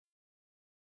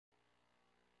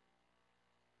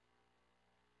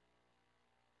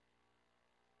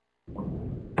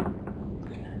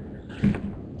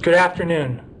Good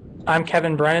afternoon. I'm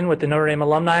Kevin Brennan with the Notre Dame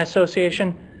Alumni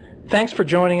Association. Thanks for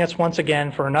joining us once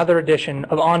again for another edition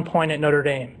of On Point at Notre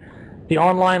Dame, the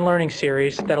online learning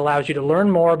series that allows you to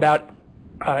learn more about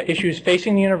issues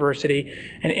facing the university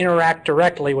and interact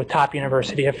directly with top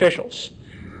university officials.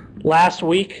 Last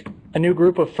week, a new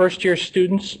group of first-year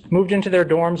students moved into their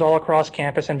dorms all across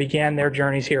campus and began their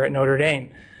journeys here at Notre Dame.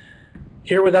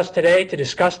 Here with us today to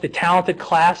discuss the talented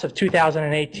class of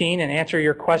 2018 and answer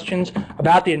your questions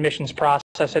about the admissions process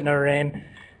at Notre Dame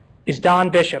is Don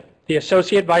Bishop, the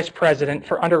Associate Vice President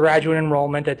for Undergraduate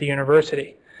Enrollment at the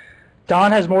university.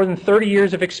 Don has more than 30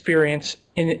 years of experience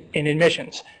in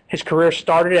admissions. His career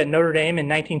started at Notre Dame in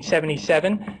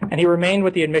 1977, and he remained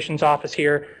with the admissions office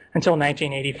here until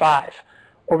 1985.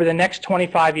 Over the next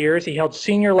 25 years, he held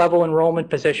senior level enrollment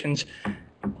positions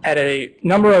at a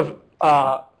number of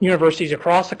universities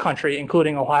across the country,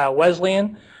 including Ohio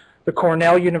Wesleyan, the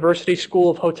Cornell University School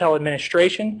of Hotel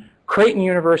Administration, Creighton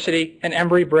University, and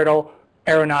Embry-Brittle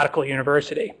Aeronautical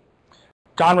University.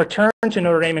 Don returned to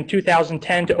Notre Dame in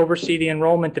 2010 to oversee the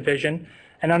enrollment division,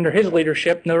 and under his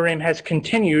leadership, Notre Dame has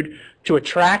continued to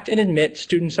attract and admit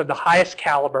students of the highest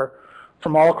caliber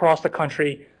from all across the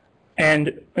country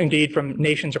and indeed from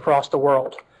nations across the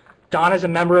world. Don is a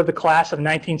member of the class of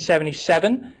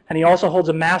 1977, and he also holds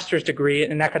a master's degree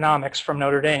in economics from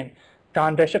Notre Dame.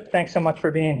 Don Bishop, thanks so much for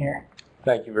being here.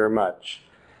 Thank you very much.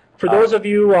 For those of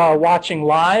you watching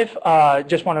live,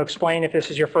 just want to explain, if this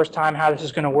is your first time, how this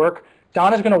is going to work.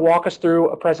 Don is going to walk us through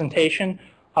a presentation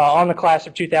on the class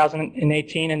of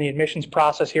 2018 and the admissions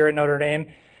process here at Notre Dame,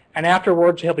 and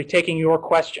afterwards he'll be taking your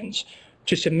questions.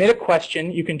 To submit a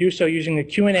question, you can do so using the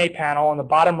Q&A panel on the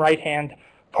bottom right-hand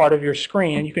part of your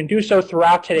screen, and you can do so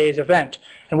throughout today's event.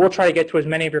 And we'll try to get to as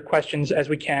many of your questions as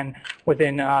we can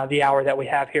within the hour that we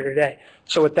have here today.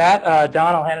 So with that,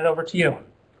 Don, I'll hand it over to you.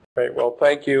 Great. Well,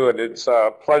 thank you, and it's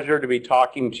a pleasure to be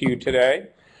talking to you today.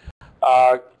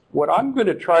 What I'm going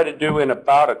to try to do in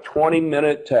about a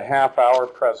 20-minute to half-hour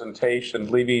presentation,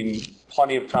 leaving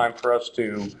plenty of time for us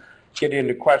to get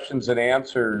into questions and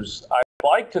answers, I'd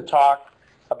like to talk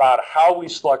about how we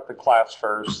select the class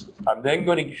first. I'm then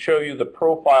going to show you the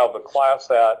profile of the class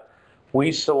that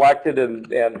we selected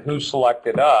and who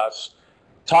selected us,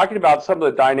 talking about some of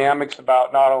the dynamics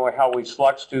about not only how we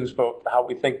select students, but how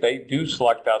we think they do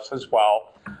select us as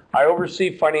well. I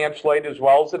oversee financial aid as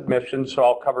well as admissions, so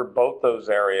I'll cover both those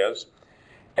areas.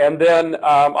 And then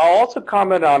I'll also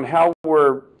comment on how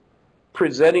we're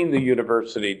presenting the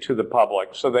university to the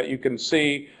public so that you can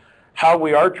see how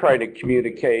we are trying to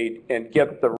communicate and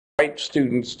get the right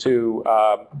students to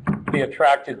be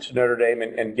attracted to Notre Dame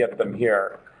and get them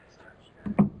here.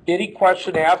 Any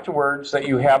question afterwards that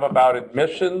you have about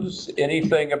admissions,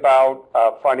 anything about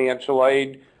financial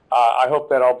aid, I hope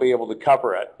that I'll be able to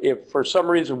cover it. If for some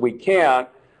reason we can't,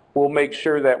 we'll make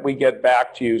sure that we get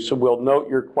back to you. So we'll note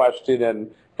your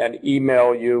question and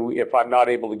email you if I'm not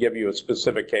able to give you a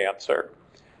specific answer.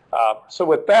 So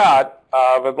with that,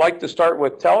 I'd like to start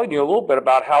with telling you a little bit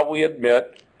about how we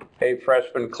admit a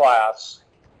freshman class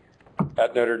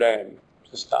at Notre Dame.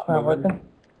 Just stop moving.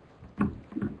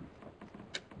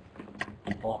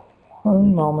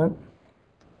 One moment.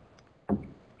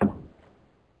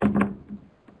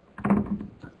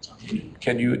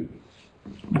 Can you?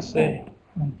 Let's see.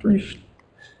 Brief.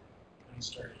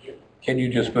 Can you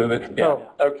just move it? Yeah. Oh,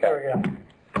 okay. There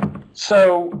we go.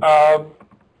 So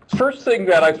first thing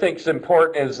that I think is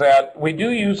important is that we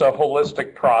do use a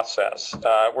holistic process.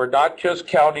 We're not just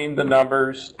counting the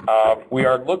numbers. We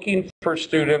are looking for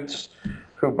students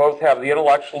who both have the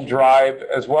intellectual drive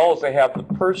as well as they have the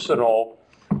personal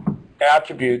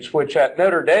attributes, which at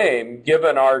Notre Dame,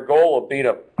 given our goal of being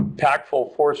a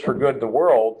impactful force for good in the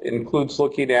world, includes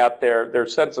looking at their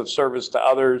sense of service to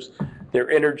others,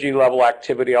 their energy level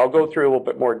activity. I'll go through a little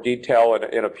bit more detail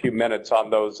in a few minutes on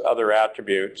those other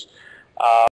attributes.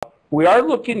 We are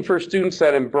looking for students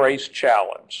that embrace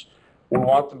challenge. We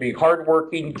want them to be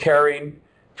hardworking, caring,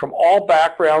 from all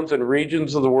backgrounds and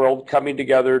regions of the world coming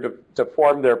together to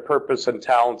form their purpose and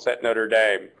talents at Notre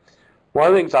Dame. One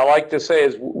of the things I like to say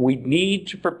is we need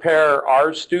to prepare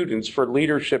our students for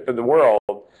leadership in the world.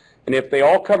 And if they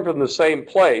all come from the same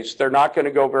place, they're not going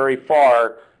to go very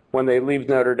far when they leave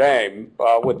Notre Dame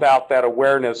without that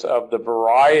awareness of the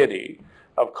variety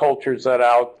of cultures that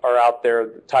are out there,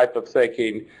 the type of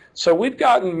thinking. So we've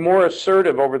gotten more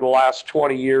assertive over the last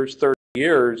 20 years, 30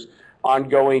 years on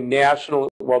going national,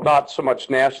 well, not so much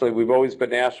nationally, we've always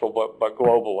been national, but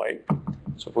globally.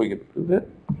 So if we can move it.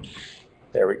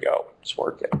 There we go, it's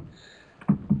working.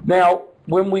 Now,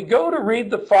 when we go to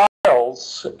read the files,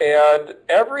 emails, and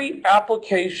every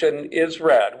application is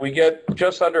read. We get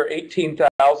just under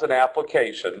 18,000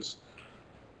 applications.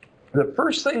 The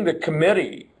first thing the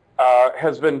committee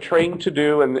has been trained to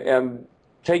do and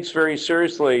takes very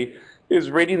seriously is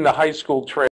reading the high school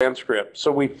transcript.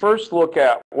 So we first look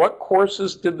at what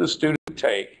courses did the student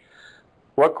take,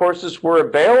 what courses were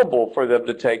available for them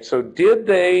to take. So did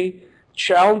they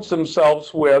challenge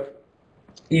themselves with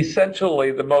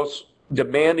essentially the most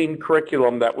demanding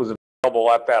curriculum that was available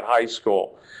at that high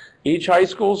school? Each high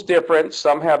school is different.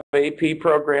 Some have AP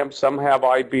programs, some have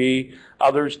IB,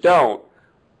 others don't.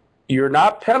 You're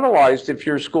not penalized if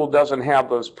your school doesn't have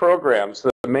those programs.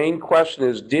 The main question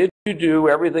is, did you do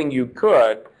everything you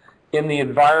could in the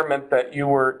environment that you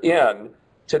were in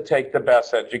to take the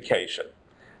best education?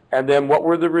 And then what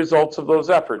were the results of those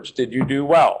efforts? Did you do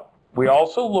well? We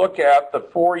also look at the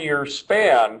 4-year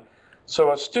span.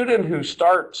 So a student who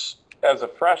starts as a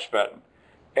freshman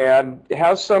and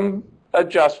has some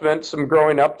adjustment, some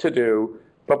growing up to do,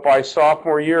 but by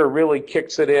sophomore year really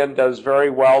kicks it in, does very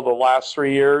well the last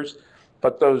 3 years,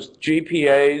 but those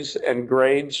GPAs and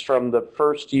grades from the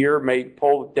first year may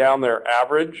pull down their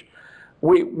average.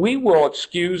 We will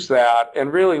excuse that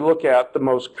and really look at the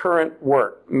most current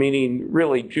work, meaning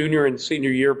really junior and senior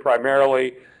year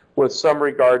primarily, with some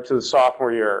regard to the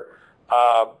sophomore year.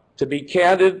 To be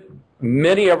candid,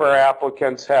 many of our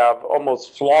applicants have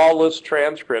almost flawless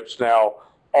transcripts now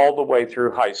all the way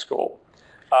through high school.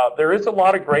 There is a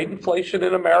lot of grade inflation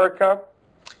in America.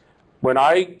 When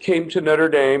I came to Notre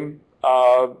Dame,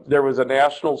 there was a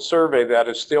national survey that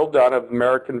is still done of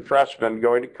American freshmen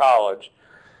going to college.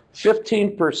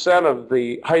 15% of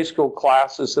the high school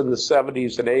classes in the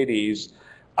 70s and 80s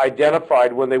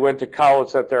identified when they went to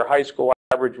college that their high school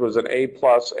average was an A+,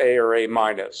 A, or A-.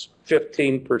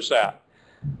 15%.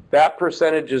 That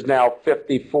percentage is now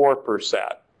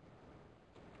 54%.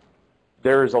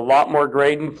 There's a lot more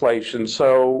grade inflation,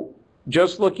 so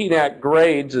just looking at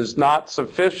grades is not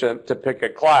sufficient to pick a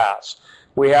class.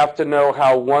 We have to know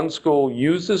how one school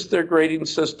uses their grading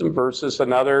system versus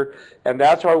another, and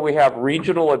that's why we have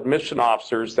regional admission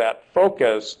officers that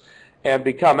focus and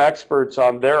become experts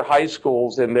on their high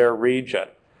schools in their region.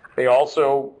 They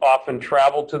also often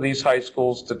travel to these high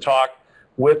schools to talk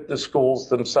with the schools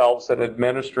themselves and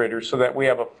administrators so that we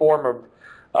have a form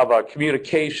of a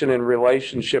communication and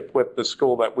relationship with the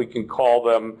school that we can call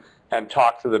them and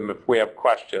talk to them if we have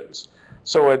questions.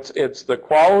 So it's the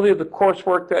quality of the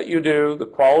coursework that you do, the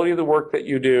quality of the work that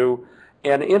you do,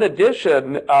 and in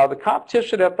addition, the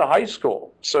competition at the high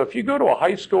school. So if you go to a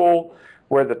high school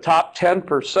where the top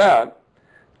 10%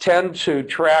 tend to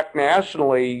track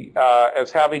nationally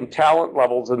as having talent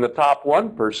levels in the top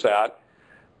 1%,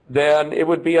 then it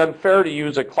would be unfair to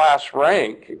use a class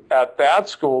rank at that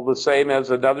school the same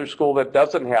as another school that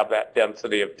doesn't have that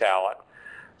density of talent.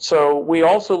 So we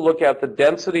also look at the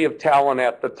density of talent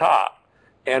at the top,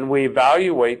 and we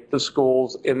evaluate the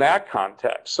schools in that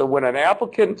context. So when an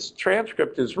applicant's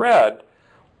transcript is read,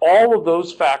 all of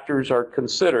those factors are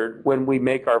considered when we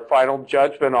make our final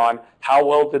judgment on how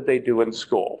well did they do in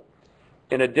school.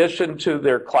 In addition to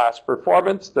their class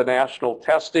performance, the national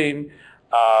testing,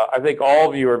 I think all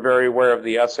of you are very aware of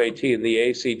the SAT and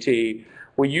the ACT.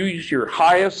 We use your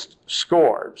highest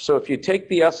score. So if you take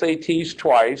the SATs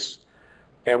twice,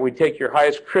 and we take your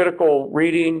highest critical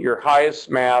reading, your highest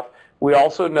math, we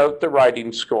also note the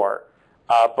writing score.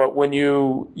 But when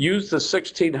you use the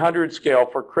 1600 scale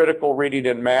for critical reading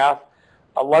and math,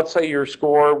 let's say your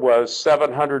score was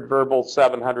 700 verbal,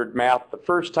 700 math the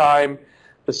first time.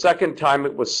 The second time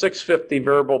it was 650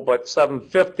 verbal, but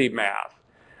 750 math.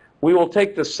 We will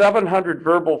take the 700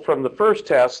 verbal from the first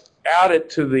test, add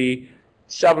it to the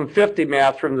 750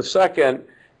 math from the second,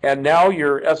 and now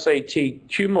your SAT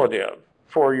cumulative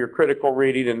for your critical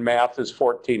reading and math is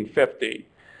 1450.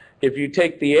 If you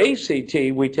take the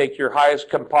ACT, we take your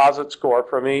highest composite score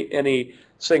from any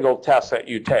single test that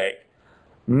you take.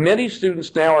 Many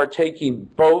students now are taking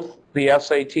both the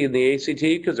SAT and the ACT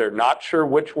because they're not sure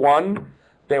which one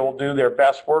they will do their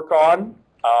best work on.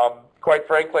 Quite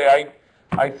frankly,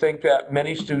 I think that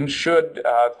many students should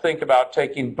think about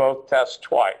taking both tests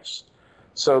twice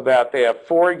so that they have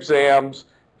 4 exams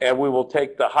and we will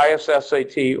take the highest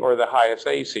SAT or the highest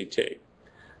ACT.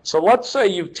 So let's say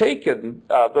you've taken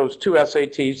those 2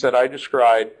 SATs that I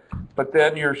described, but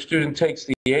then your student takes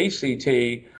the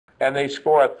ACT and they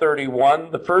score a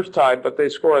 31 the first time, but they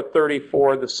score a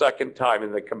 34 the second time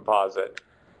in the composite.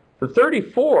 The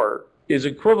 34 is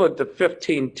equivalent to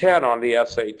 1510 on the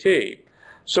SAT.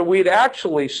 So we'd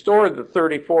actually store the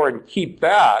 34 and keep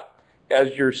that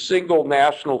as your single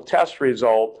national test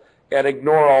result and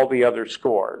ignore all the other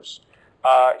scores.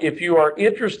 If you are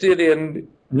interested in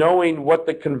knowing what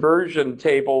the conversion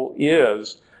table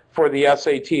is for the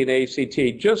SAT and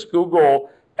ACT, just Google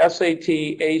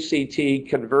SAT, ACT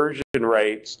conversion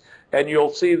rates, and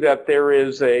you'll see that there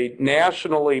is a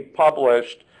nationally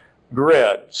published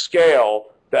grid scale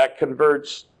that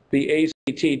converts the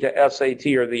ACT to SAT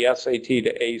or the SAT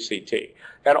to ACT.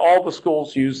 And all the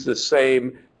schools use the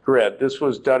same grid. This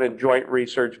was done in joint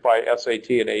research by SAT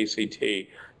and ACT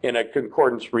in a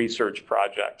concordance research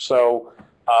project. So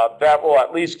that will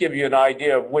at least give you an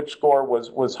idea of which score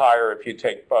was higher if you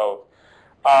take both.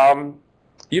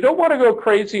 You don't want to go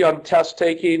crazy on test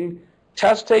taking.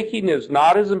 Test taking is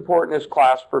not as important as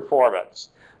class performance.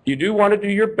 You do want to do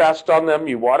your best on them.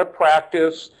 You want to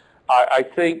practice. I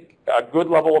think a good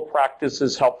level of practice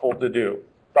is helpful to do.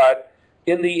 But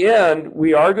in the end,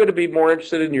 we are going to be more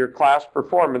interested in your class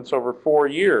performance over 4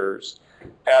 years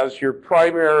as your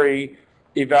primary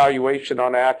evaluation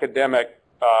on academic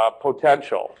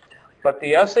potential. But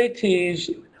the SATs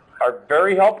are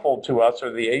very helpful to us,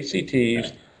 or the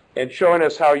ACTs, in showing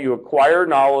us how you acquire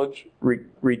knowledge,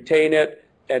 retain it,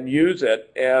 and use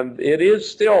it. And it is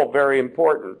still very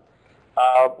important.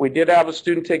 We did have a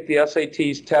student take the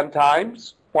SATs 10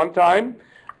 times, one time.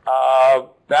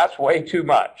 That's way too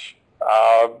much.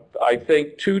 I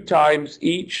think 2 times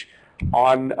each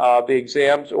on the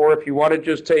exams, or if you want to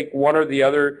just take one or the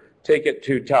other, take it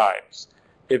 2 times.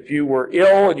 If you were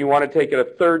ill and you want to take it a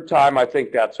 3rd time, I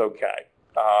think that's okay.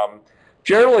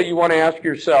 Generally, you want to ask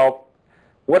yourself,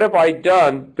 what have I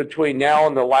done between now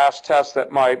and the last test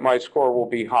that my score will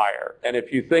be higher? And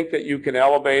if you think that you can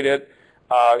elevate it,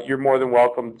 you're more than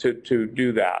welcome to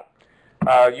do that.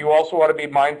 You also want to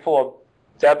be mindful of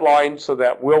deadlines, so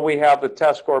that will we have the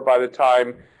test score by the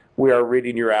time we are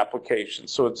reading your application.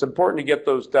 So it's important to get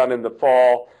those done in the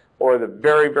fall or the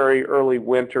very, very early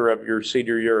winter of your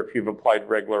senior year if you've applied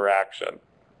regular action.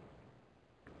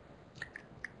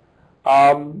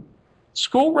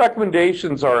 School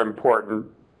recommendations are important.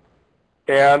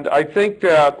 And I think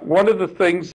that one of the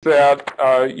things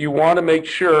that you want to make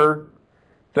sure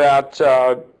that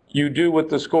you do with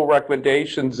the school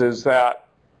recommendations is that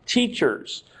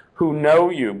teachers who know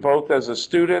you both as a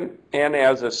student and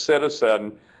as a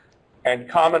citizen and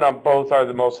comment on both are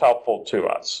the most helpful to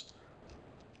us.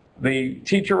 The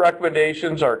teacher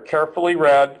recommendations are carefully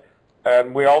read,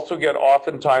 and we also get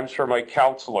oftentimes from a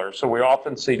counselor. So we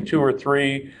often see 2 or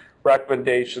 3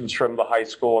 recommendations from the high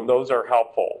school, and those are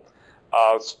helpful.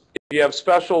 If you have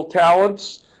special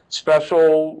talents,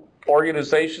 special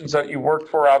organizations that you work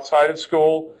for outside of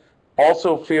school,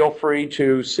 also feel free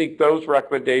to seek those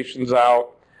recommendations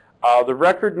out. The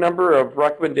record number of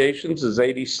recommendations is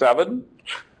 87.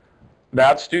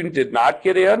 That student did not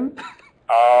get in.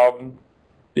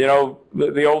 You know,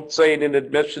 the old saying in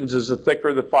admissions is the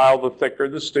thicker the file, the thicker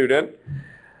the student.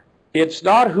 It's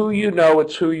not who you know,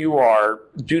 it's who you are.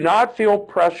 Do not feel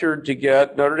pressured to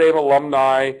get Notre Dame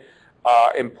alumni,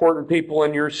 important people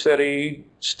in your city,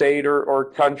 state, or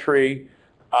country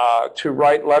to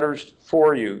write letters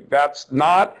for you. That's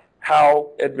not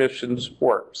how admissions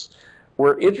works.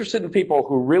 We're interested in people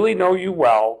who really know you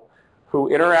well, who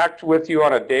interact with you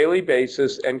on a daily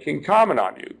basis and can comment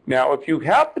on you. Now, if you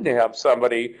happen to have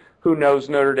somebody who knows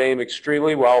Notre Dame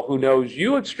extremely well, who knows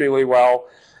you extremely well,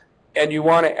 and you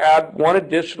want to add one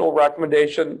additional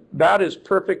recommendation, that is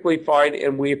perfectly fine,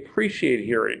 and we appreciate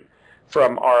hearing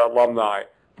from our alumni,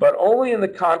 but only in the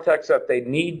context that they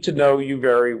need to know you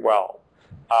very well.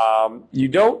 You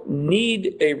don't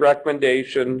need a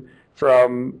recommendation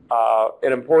from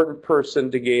an important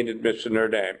person to gain admission to Notre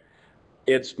Dame.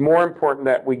 It's more important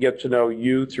that we get to know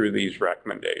you through these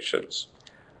recommendations.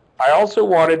 I also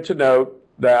wanted to note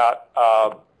that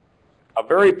a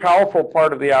very powerful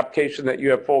part of the application that you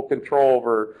have full control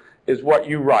over is what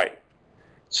you write.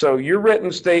 So your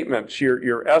written statements,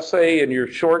 your essay and your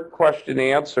short question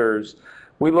answers,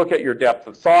 we look at your depth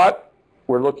of thought,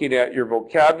 we're looking at your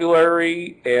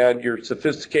vocabulary and your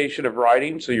sophistication of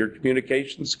writing, so your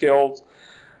communication skills.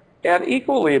 And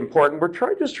equally important,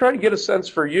 we're just trying to get a sense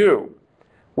for you.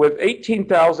 With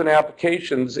 18,000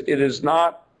 applications, it is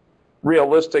not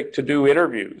realistic to do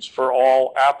interviews for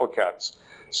all applicants.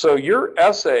 So your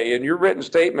essay and your written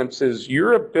statements is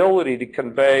your ability to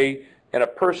convey in a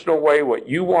personal way what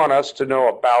you want us to know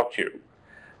about you.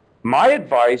 My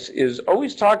advice is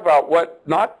always talk about what,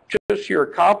 not just your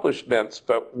accomplishments,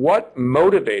 but what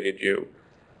motivated you.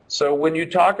 So when you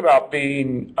talk about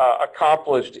being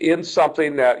accomplished in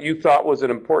something that you thought was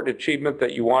an important achievement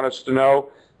that you want us to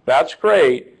know, that's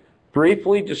great.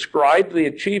 Briefly describe the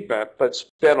achievement, but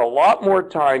spend a lot more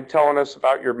time telling us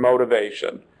about your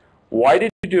motivation. Why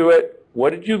did you do it?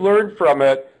 What did you learn from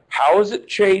it? How has it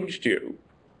changed you?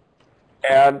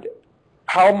 And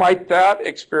how might that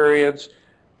experience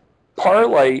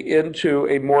parlay into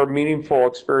a more meaningful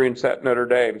experience at Notre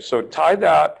Dame? So tie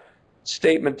that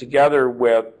statement together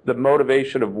with the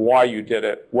motivation of why you did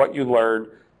it, what you learned,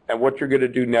 and what you're going to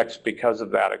do next because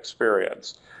of that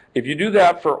experience. If you do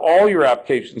that for all your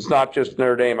applications, not just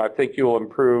Notre Dame, I think you'll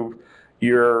improve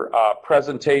your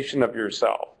presentation of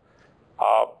yourself.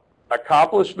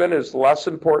 Accomplishment is less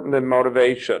important than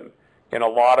motivation in a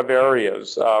lot of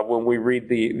areas when we read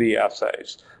the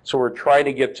essays. So we're trying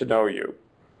to get to know you.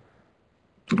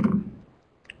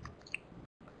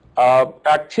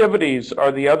 Activities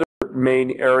are the other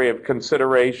main area of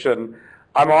consideration.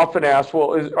 I'm often asked,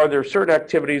 well, are there certain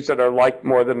activities that are liked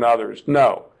more than others?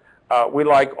 No. We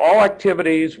like all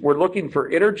activities. We're looking for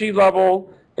energy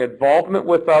level, involvement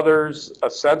with others, a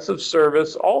sense of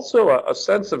service, also a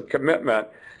sense of commitment.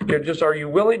 Are you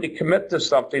willing to commit to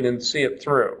something and see it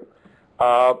through?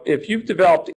 If you've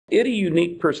developed any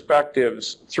unique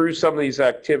perspectives through some of these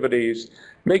activities,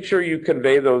 make sure you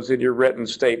convey those in your written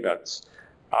statements.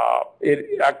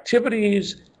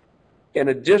 Activities, in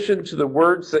addition to the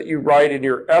words that you write in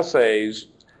your essays,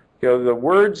 the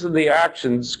words and the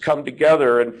actions come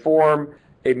together and form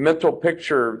a mental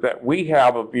picture that we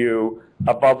have of you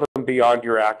above and beyond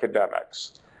your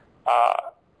academics.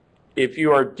 If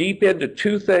you are deep into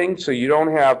two things, so you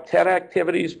don't have 10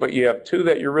 activities, but you have two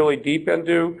that you're really deep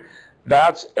into,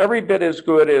 that's every bit as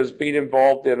good as being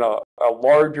involved in a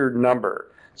larger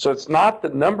number. So it's not the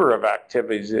number of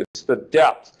activities, it's the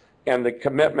depth and the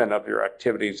commitment of your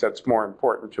activities that's more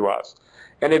important to us.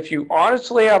 And if you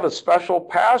honestly have a special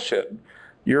passion,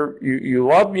 you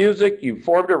love music, you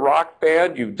formed a rock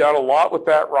band, you've done a lot with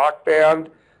that rock band,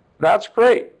 that's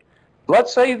great.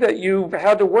 Let's say that you've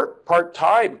had to work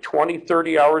part-time, 20,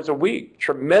 30 hours a week,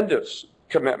 tremendous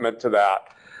commitment to that.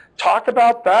 Talk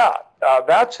about that.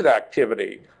 That's an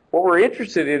activity. What we're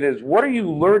interested in is, what are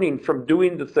you learning from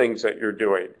doing the things that you're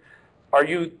doing? Are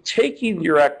you taking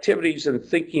your activities and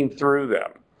thinking through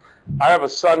them? I have a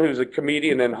son who's a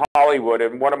comedian in Hollywood,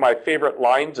 and one of my favorite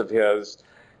lines of his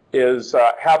is,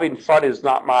 having fun is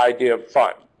not my idea of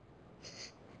fun.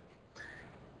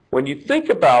 When you think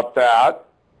about that,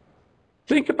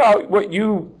 think about what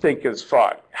you think is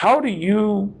fun. How do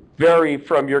you vary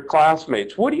from your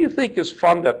classmates? What do you think is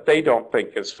fun that they don't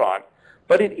think is fun?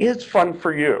 But it is fun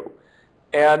for you.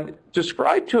 And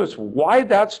describe to us why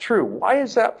that's true. Why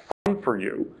is that fun for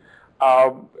you?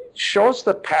 Show us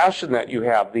the passion that you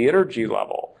have, the energy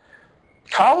level.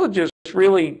 Colleges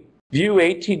really view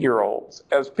 18-year-olds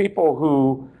as people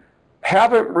who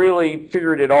haven't really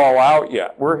figured it all out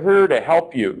yet. We're here to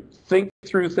help you think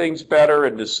through things better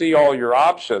and to see all your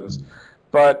options.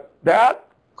 But that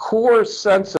core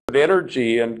sense of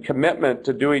energy and commitment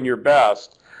to doing your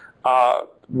best,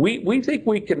 we think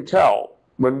we can tell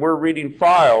when we're reading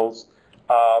files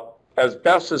as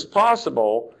best as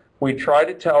possible. We try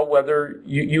to tell whether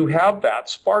you have that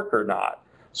spark or not.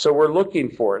 So we're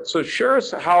looking for it. So share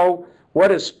us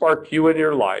what has sparked you in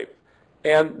your life.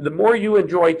 And the more you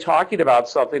enjoy talking about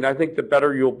something, I think the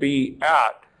better you'll be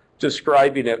at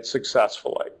describing it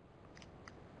successfully.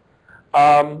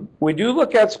 We do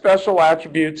look at special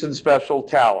attributes and special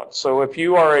talents. So if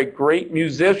you are a great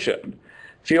musician,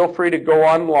 feel free to go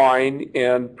online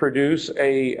and produce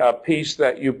a piece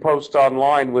that you post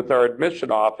online with our admission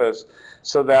office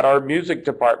so that our music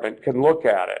department can look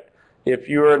at it. If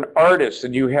you're an artist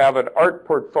and you have an art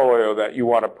portfolio that you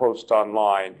want to post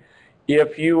online,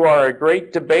 if you are a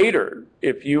great debater,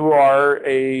 if you are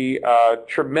a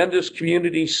tremendous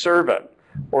community servant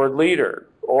or leader,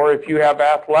 or if you have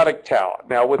athletic talent.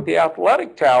 Now, with the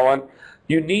athletic talent,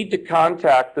 you need to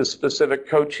contact the specific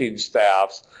coaching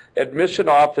staffs. Admission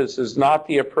office is not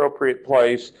the appropriate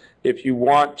place. If you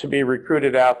want to be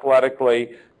recruited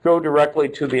athletically, go directly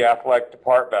to the athletic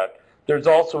department. There's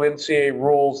also NCAA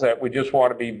rules that we just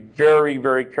want to be very,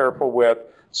 very careful with,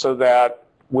 so that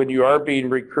when you are being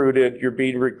recruited, you're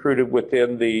being recruited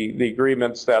within the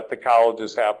agreements that the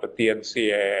colleges have with the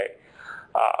NCAA.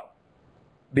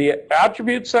 The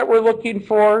attributes that we're looking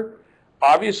for,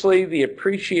 obviously the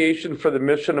appreciation for the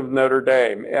mission of Notre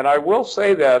Dame. And I will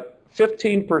say that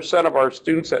 15% of our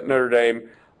students at Notre Dame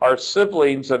are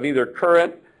siblings of either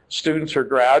current students or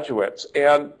graduates.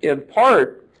 And in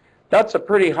part, that's a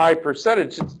pretty high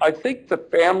percentage. I think the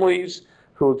families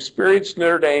who experience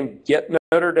Notre Dame get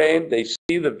Notre Dame, they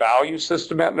see the value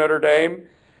system at Notre Dame,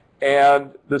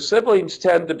 and the siblings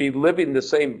tend to be living the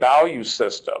same value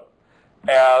system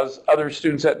as other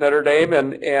students at Notre Dame,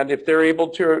 and if they're able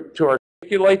to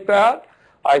articulate that,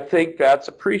 I think that's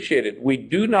appreciated. We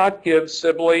do not give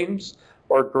siblings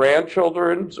or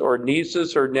grandchildren or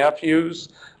nieces or nephews,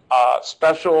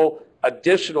 special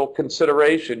additional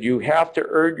consideration. You have to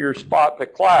earn your spot in the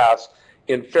class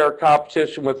in fair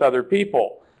competition with other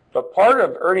people. But part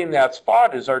of earning that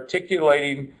spot is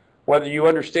articulating whether you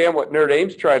understand what Notre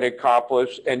Dame's trying to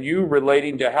accomplish and you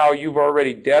relating to how you've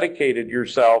already dedicated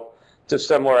yourself to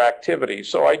similar activities.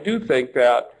 So I do think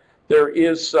that there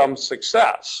is some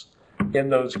success in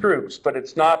those groups, but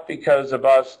it's not because of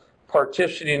us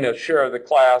partitioning a share of the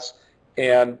class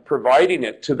and providing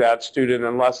it to that student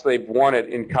unless they've won it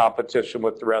in competition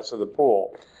with the rest of the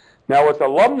pool. Now with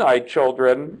alumni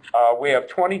children, we have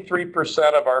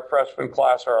 23% of our freshman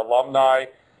class are alumni.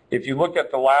 If you look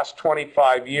at the last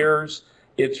 25 years,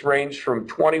 it's ranged from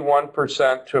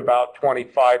 21% to about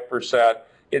 25%.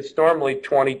 It's normally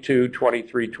 22,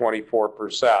 23,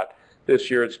 24%.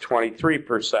 This year it's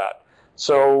 23%.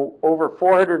 So over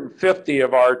 450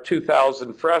 of our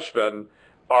 2,000 freshmen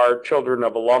are children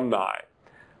of alumni.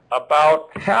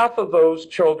 About half of those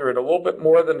children, a little bit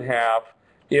more than half,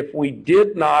 if we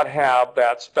did not have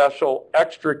that special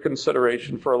extra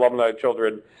consideration for alumni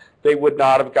children, they would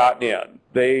not have gotten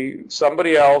in.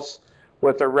 Somebody else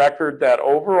with a record that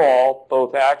overall,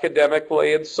 both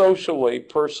academically and socially,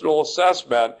 personal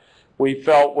assessment, we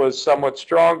felt was somewhat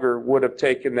stronger, would have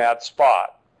taken that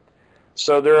spot.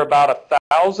 So there are about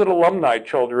 1,000 alumni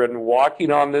children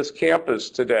walking on this campus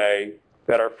today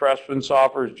that are freshmen,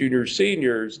 sophomores, juniors,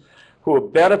 seniors, who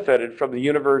have benefited from the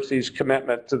university's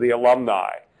commitment to the alumni.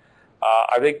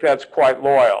 I think that's quite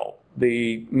loyal.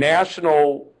 The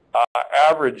national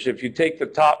average, if you take the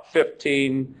top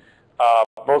 15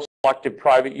 most selected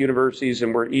private universities,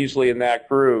 and we're easily in that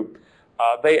group,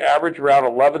 they average around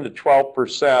 11 to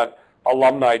 12%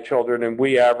 alumni children, and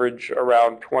we average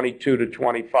around 22 to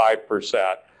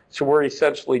 25%. So we're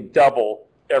essentially double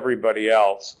everybody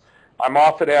else. I'm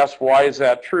often asked, why is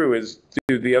that true?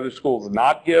 Do the other schools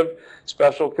not give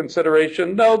special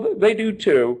consideration? No, they do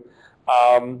too.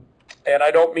 And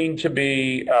I don't mean to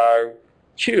be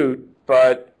cute,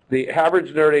 but the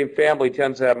average Notre Dame family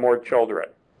tends to have more children.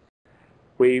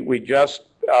 We just,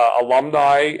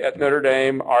 alumni at Notre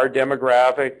Dame, our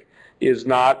demographic is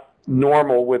not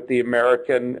normal with the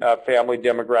American family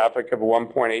demographic of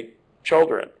 1.8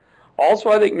 children. Also,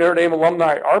 I think Notre Dame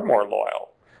alumni are more loyal.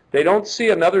 They don't see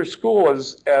another school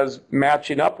as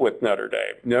matching up with Notre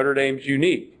Dame. Notre Dame's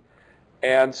unique.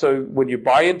 And so when you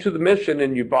buy into the mission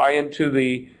and you buy into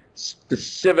the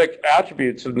specific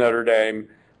attributes of Notre Dame,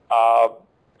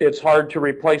 it's hard to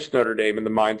replace Notre Dame in the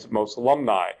minds of most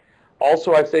alumni.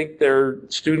 Also, I think they're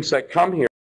students that come here,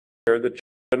 the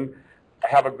children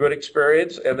have a good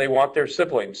experience and they want their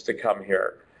siblings to come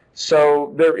here.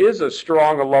 So there is a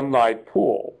strong alumni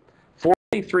pool.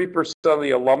 43% of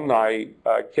the alumni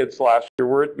kids last year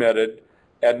were admitted,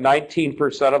 and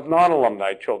 19% of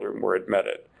non-alumni children were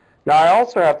admitted. Now, I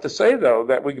also have to say, though,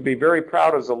 that we can be very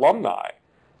proud as alumni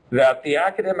that the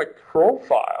academic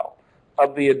profile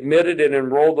of the admitted and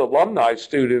enrolled alumni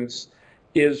students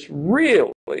is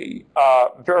really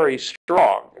very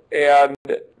strong and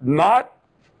not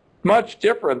much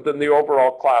different than the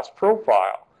overall class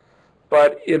profile.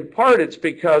 But in part, it's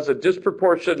because a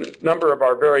disproportionate number of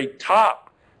our very top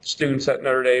students at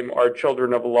Notre Dame are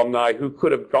children of alumni who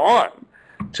could have gone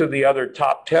to the other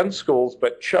top 10 schools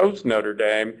but chose Notre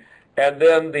Dame. And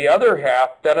then the other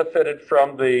half benefited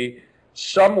from the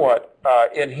somewhat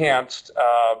enhanced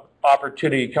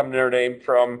opportunity to come to Notre Dame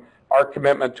from our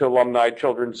commitment to alumni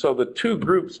children. So the two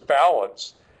groups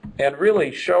balance and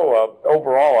really show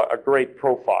overall a great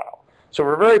profile. So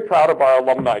we're very proud of our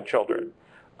alumni children.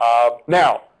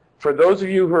 Now, for those of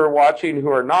you who are watching who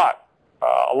are not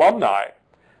alumni,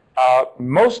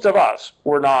 most of us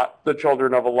were not the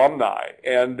children of alumni,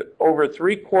 and over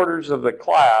 3/4 of the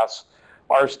class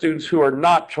are students who are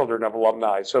not children of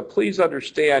alumni. So please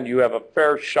understand you have a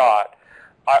fair shot.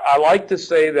 I like to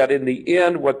say that in the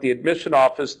end, what the admission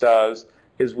office does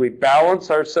is we balance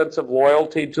our sense of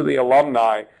loyalty to the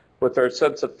alumni with our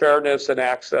sense of fairness and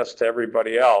access to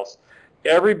everybody else.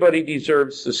 Everybody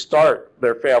deserves to start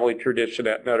their family tradition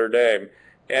at Notre Dame.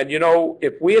 And you know,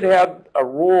 if we had had a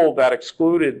rule that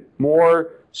excluded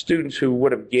more students who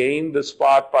would have gained the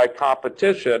spot by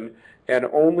competition and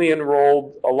only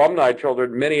enrolled alumni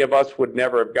children, many of us would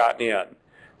never have gotten in.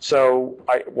 So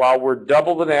while we're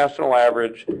double the national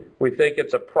average, we think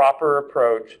it's a proper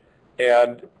approach.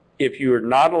 And if you're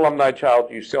not an alumni child,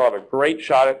 you still have a great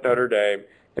shot at Notre Dame.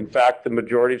 In fact, the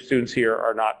majority of students here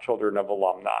are not children of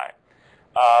alumni.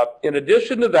 In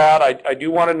addition to that, I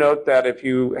do want to note that if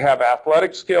you have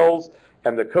athletic skills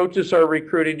and the coaches are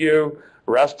recruiting you,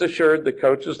 rest assured the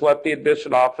coaches let the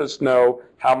admission office know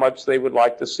how much they would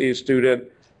like to see a student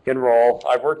enroll.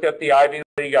 I've worked at the Ivy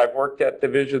League. I've worked at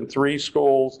Division III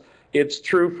schools. It's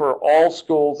true for all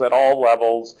schools at all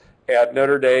levels, and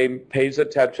Notre Dame pays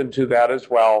attention to that as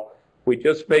well. We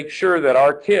just make sure that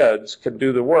our kids can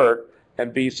do the work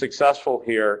and be successful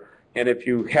here. And if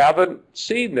you haven't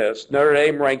seen this, Notre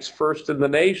Dame ranks first in the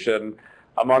nation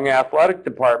among athletic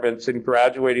departments in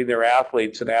graduating their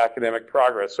athletes in academic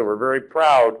progress. So we're very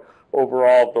proud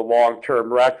overall of the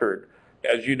long-term record.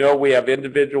 As you know, we have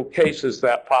individual cases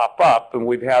that pop up, and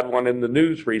we've had one in the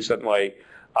news recently.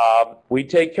 We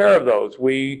take care of those.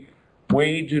 We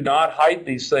do not hide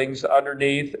these things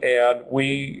underneath, and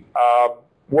we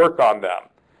work on them.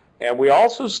 And we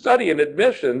also study in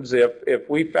admissions if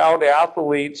we found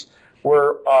athletes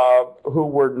who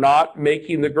were not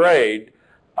making the grade,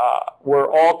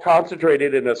 were all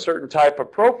concentrated in a certain type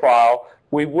of profile,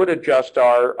 we would adjust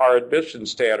our admission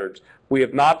standards. We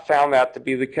have not found that to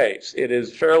be the case. It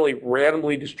is fairly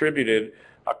randomly distributed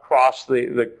across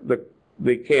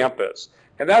the campus.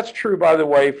 And that's true, by the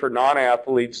way, for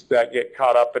non-athletes that get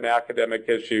caught up in academic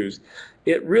issues.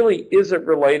 It really isn't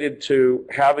related to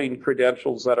having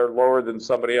credentials that are lower than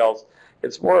somebody else.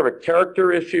 It's more of a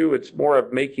character issue. It's more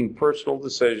of making personal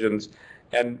decisions.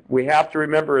 And we have to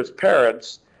remember as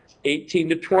parents, 18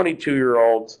 to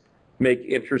 22-year-olds make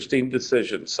interesting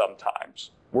decisions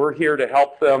sometimes. We're here to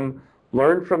help them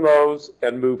learn from those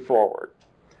and move forward.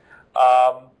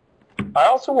 I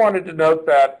also wanted to note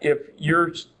that if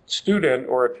you're student,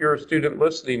 or if you're a student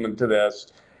listening to this,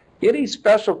 any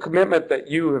special commitment that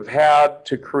you have had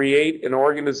to create an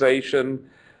organization,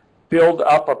 build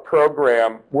up a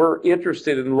program, we're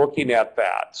interested in looking at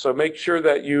that. So make sure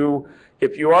that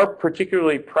if you are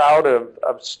particularly proud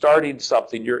of starting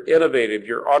something, you're innovative,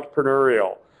 you're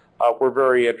entrepreneurial, we're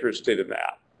very interested in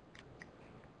that.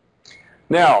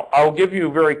 Now, I'll give you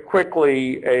very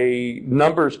quickly a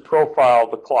numbers profile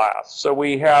of the class. So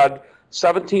we had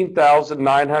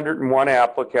 17,901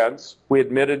 applicants. We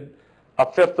admitted a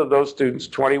fifth of those students,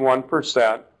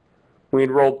 21%. We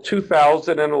enrolled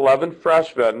 2,011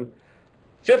 freshmen.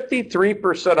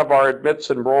 53% of our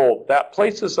admits enrolled. That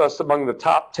places us among the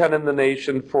top 10 in the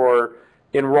nation for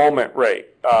enrollment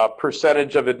rate,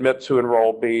 percentage of admits who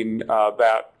enroll being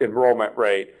that enrollment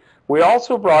rate. We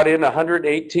also brought in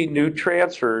 118 new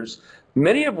transfers,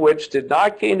 many of which did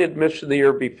not gain admission the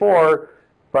year before,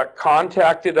 but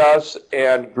contacted us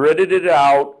and gritted it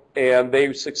out, and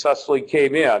they successfully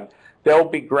came in. They'll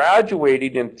be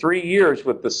graduating in 3 years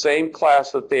with the same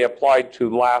class that they applied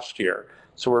to last year.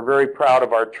 So we're very proud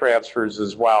of our transfers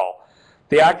as well.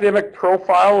 The academic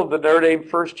profile of the Notre Dame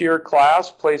first-year class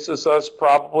places us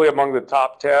probably among the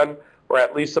top 10, or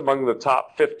at least among the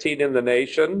top 15 in the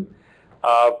nation.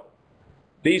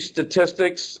 These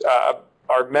statistics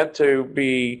are meant to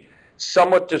be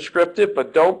somewhat descriptive,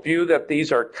 but don't view that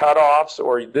these are cutoffs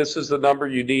or this is the number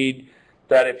you need,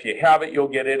 that if you have it, you'll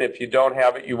get in. If you don't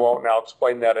have it, you won't. And I'll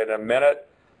explain that in a minute.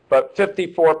 But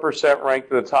 54% ranked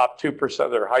in the top 2%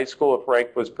 of their high school if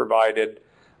rank was provided.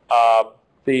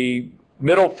 The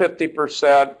middle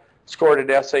 50% scored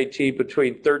an SAT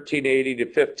between 1380 to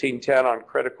 1510 on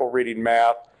critical reading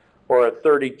math, or a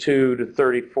 32 to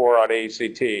 34 on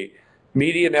ACT.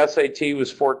 Median SAT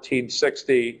was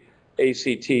 1460,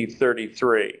 ACT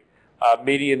 33.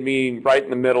 Median meaning right in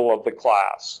the middle of the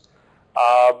class.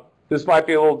 This might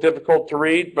be a little difficult to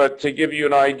read, but to give you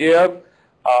an idea,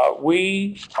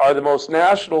 we are the most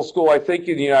national school, I think,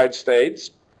 in the United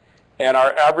States. And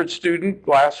our average student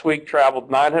last week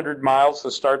traveled 900 miles to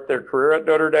start their career at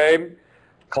Notre Dame.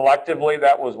 Collectively,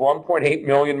 that was 1.8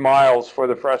 million miles for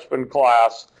the freshman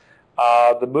class.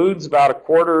 The moon's about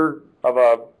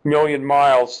 250,000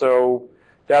 miles, so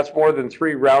that's more than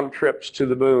 3 round trips to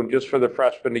the moon just for the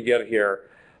freshmen to get here.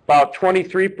 About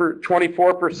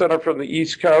 24% are from the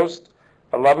East Coast,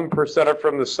 11% are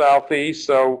from the Southeast.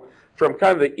 So from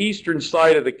kind of the eastern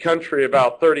side of the country,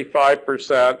 about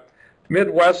 35%.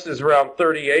 Midwest is around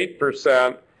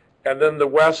 38%, and then the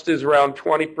West is around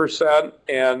 20%,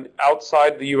 and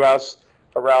outside the U.S.,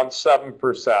 around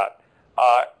 7%.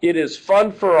 It is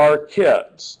fun for our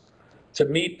kids to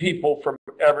meet people from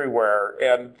everywhere,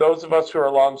 and those of us who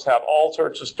are alums have all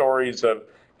sorts of stories of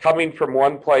coming from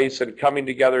one place and coming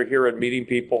together here and meeting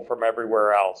people from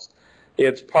everywhere else.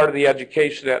 It's part of the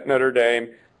education at Notre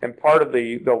Dame and part of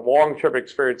the long-term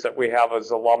experience that we have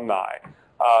as alumni.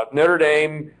 Notre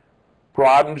Dame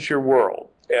broadens your world,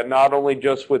 and not only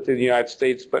just within the United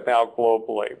States, but now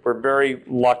globally. We're very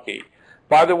lucky.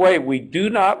 By the way, we do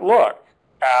not look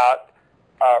at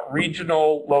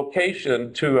regional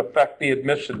location to affect the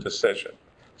admission decision.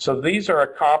 So these are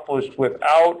accomplished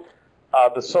without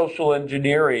the social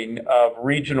engineering of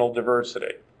regional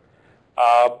diversity.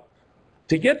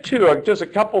 To get to just a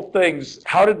couple things,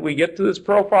 how did we get to this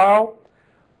profile?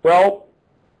 Well,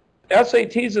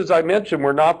 SATs, as I mentioned,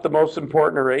 were not the most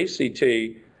important, or ACT.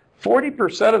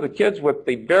 40% of the kids with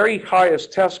the very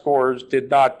highest test scores did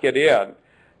not get in.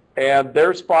 And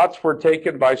their spots were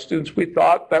taken by students we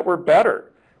thought that were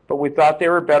better. But we thought they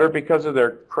were better because of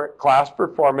their class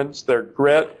performance, their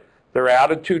grit, their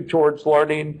attitude towards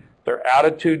learning, their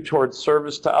attitude towards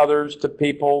service to others, to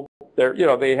people.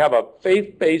 They have a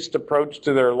faith-based approach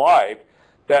to their life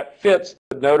that fits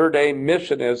the Notre Dame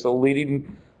mission as the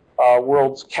leading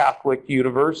world's Catholic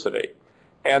university.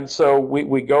 And so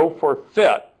we go for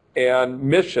fit and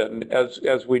mission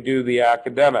as we do the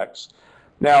academics.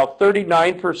 Now,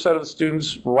 39% of the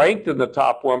students ranked in the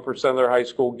top 1% of their high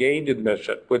school gained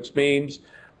admission, which means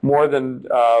more than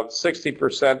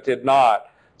 60% did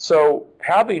not. So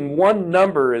having one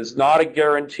number is not a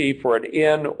guarantee for an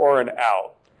in or an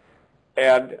out.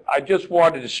 And I just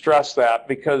wanted to stress that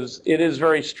because it is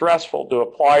very stressful to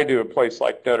apply to a place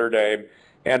like Notre Dame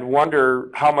and wonder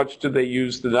how much do they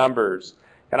use the numbers.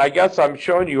 And I guess I'm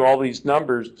showing you all these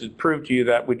numbers to prove to you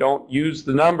that we don't use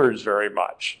the numbers very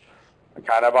much,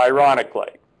 kind of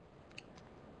ironically.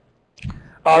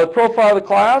 The profile of the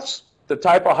class, the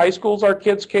type of high schools our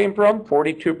kids came from,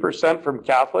 42% from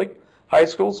Catholic high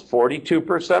schools,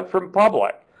 42% from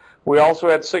public. We also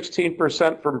had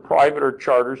 16% from private or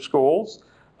charter schools.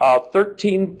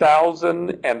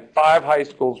 13,005 high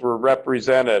schools were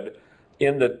represented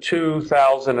in the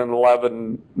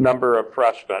 2011 number of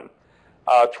freshmen.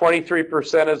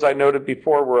 23%, as I noted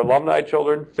before, were alumni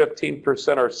children,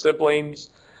 15% are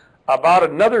siblings. About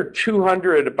another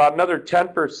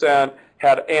 10%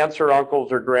 had aunts or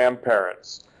uncles or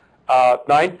grandparents.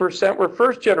 9% were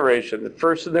first generation, the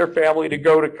first in their family to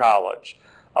go to college.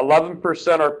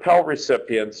 11% are Pell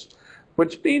recipients,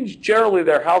 which means generally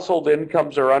their household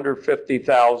incomes are under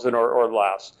 $50,000 or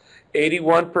less.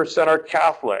 81% are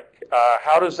Catholic.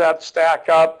 How does that stack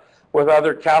up with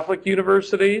other Catholic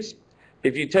universities?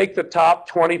 If you take the top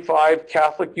 25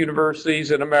 Catholic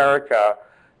universities in America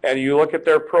and you look at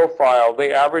their profile,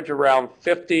 they average around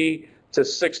 50 to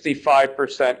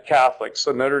 65% Catholic.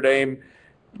 So Notre Dame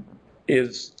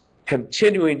is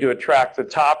continuing to attract the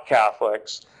top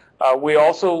Catholics. We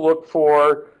also look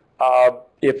for,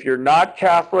 if you're not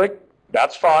Catholic,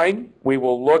 that's fine. We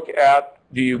will look at,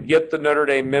 do you get the Notre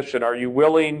Dame mission? Are you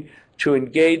willing to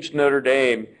engage Notre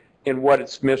Dame in what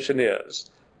its mission is?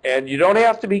 And you don't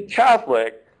have to be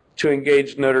Catholic to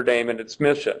engage Notre Dame in its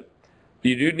mission.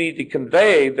 You do need to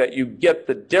convey that you get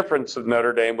the difference of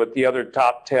Notre Dame with the other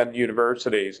top 10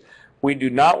 universities. We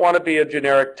do not want to be a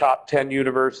generic top 10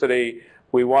 university.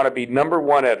 We want to be number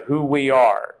one at who we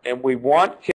are. And we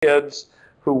want kids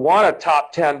who want a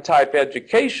top 10 type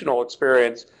educational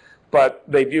experience, but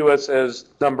they view us as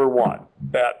number one,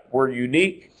 that we're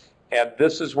unique and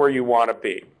this is where you want to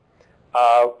be.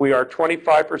 We are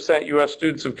 25% U.S.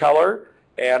 students of color,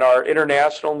 and our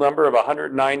international number of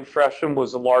 109 freshmen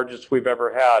was the largest we've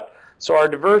ever had. So our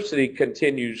diversity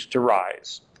continues to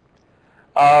rise.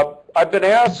 I've been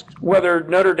asked whether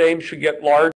Notre Dame should get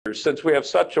larger since we have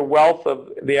such a wealth of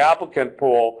the applicant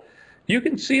pool. You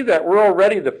can see that we're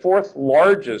already the fourth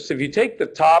largest. If you take the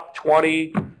top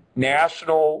 20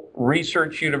 national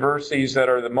research universities that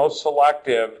are the most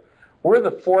selective, we're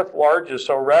the fourth largest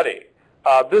already.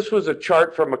 This was a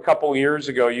chart from a couple years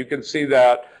ago. You can see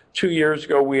that 2 years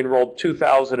ago we enrolled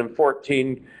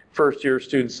 2,014 first-year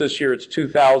students. This year it's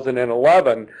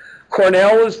 2,011.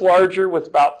 Cornell is larger with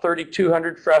about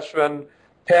 3,200 freshmen.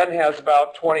 Penn has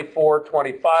about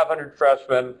 2,500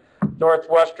 freshmen.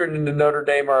 Northwestern and Notre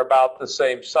Dame are about the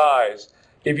same size.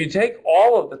 If you take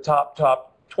all of the top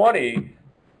 20,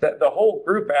 the whole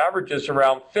group averages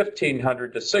around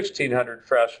 1,500 to 1,600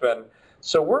 freshmen.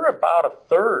 So we're about a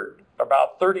third,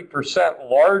 about 30%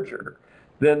 larger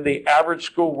than the average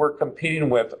school we're competing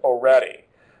with already.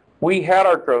 We had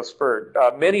our growth spurt.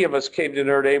 Many of us came to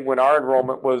Notre Dame when our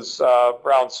enrollment was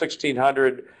around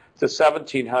 1,600 to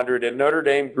 1,700, and Notre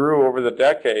Dame grew over the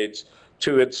decades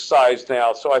to its size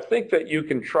now. So I think that you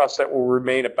can trust that we'll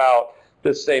remain about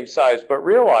the same size, but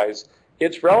realize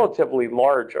it's relatively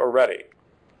large already.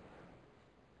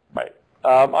 Right.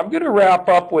 I'm going to wrap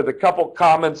up with a couple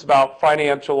comments about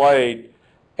financial aid,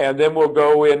 and then we'll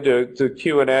go into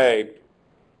Q&A.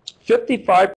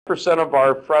 55% of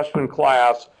our freshman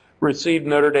class received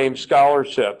Notre Dame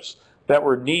scholarships that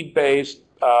were need-based.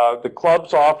 The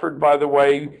clubs offered, by the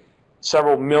way,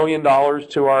 several $1 million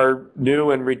to our new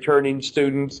and returning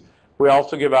students. We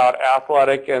also give out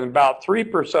athletic, and about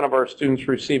 3% of our students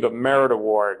receive a merit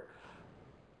award.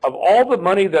 Of all the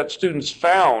money that students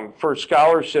found for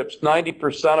scholarships,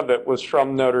 90% of it was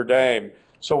from Notre Dame.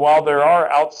 So while there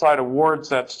are outside awards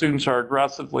that students are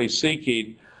aggressively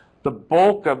seeking, the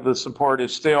bulk of the support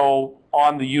is still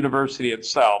on the university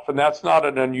itself. And that's not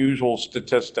an unusual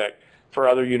statistic for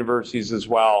other universities as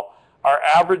well. Our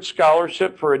average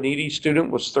scholarship for a needy student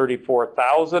was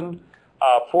 $34,000.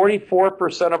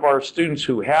 44% of our students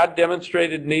who had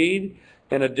demonstrated need,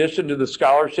 in addition to the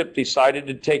scholarship, decided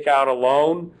to take out a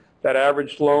loan. That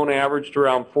average loan averaged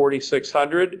around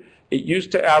 $4,600. It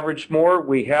used to average more.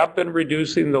 We have been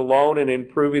reducing the loan and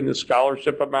improving the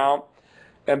scholarship amount.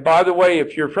 And by the way,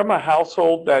 if you're from a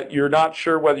household that you're not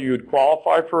sure whether you would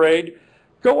qualify for aid,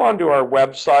 go onto our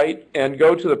website and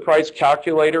go to the price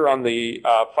calculator on the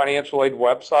financial aid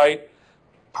website.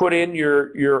 Put in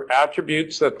your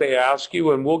attributes that they ask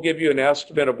you, and we'll give you an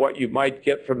estimate of what you might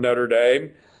get from Notre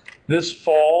Dame. This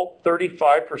fall,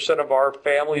 35% of our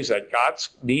families that got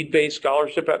need-based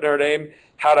scholarship at Notre Dame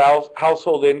had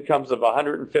household incomes of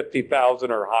 $150,000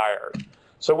 or higher.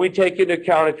 So we take into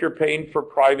account if you're paying for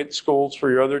private schools for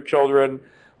your other children.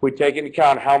 We take into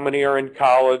account how many are in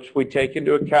college. We take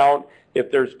into account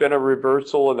if there's been a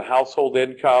reversal in the household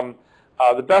income.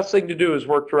 The best thing to do is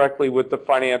work directly with the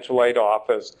financial aid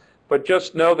office. But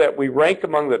just know that we rank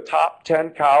among the top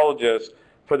 10 colleges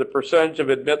for the percentage of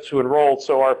admits who enroll.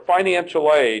 So our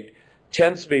financial aid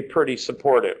tends to be pretty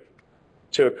supportive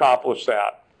to accomplish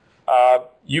that.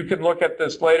 You can look at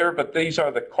this later, but these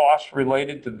are the costs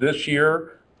related to this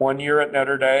year, 1 year at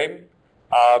Notre Dame.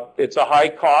 It's a high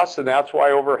cost, and that's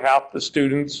why over half the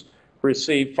students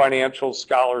receive financial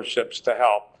scholarships to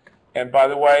help. And by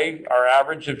the way, our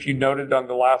average, if you noted on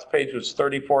the last page, was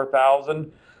 $34,000.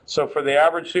 So for the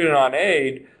average student on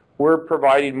aid, we're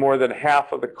providing more than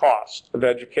half of the cost of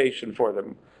education for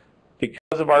them.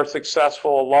 Because of our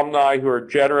successful alumni who are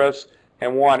generous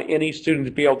and want any student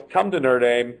to be able to come to Notre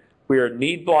Dame, we are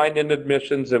need blind in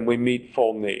admissions and we meet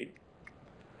full need.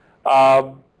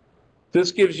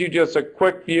 This gives you just a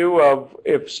quick view of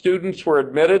if students were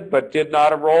admitted but did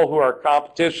not enroll who are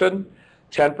competition.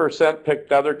 10%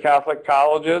 picked other Catholic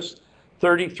colleges.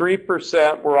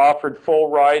 33% were offered full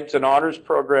rides and honors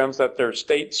programs at their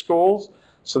state schools,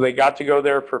 so they got to go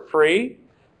there for free.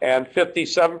 And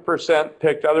 57%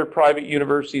 picked other private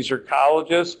universities or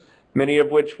colleges, many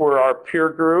of which were our peer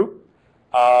group.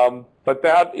 But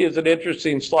that is an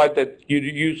interesting slide that you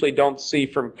usually don't see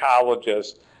from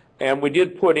colleges. And we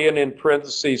did put in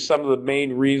parentheses some of the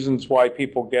main reasons why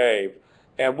people gave.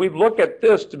 And we look at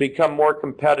this to become more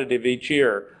competitive each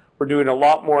year. We're doing a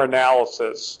lot more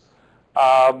analysis.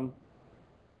 Going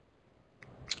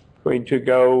to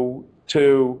go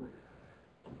to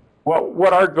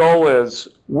what our goal is.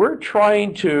 We're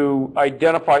trying to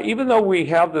identify, even though we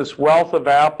have this wealth of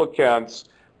applicants,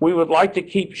 we would like to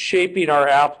keep shaping our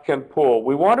applicant pool.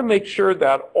 We want to make sure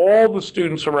that all the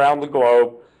students around the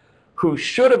globe who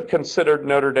should have considered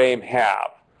Notre Dame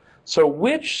have. So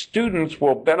which students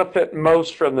will benefit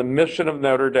most from the mission of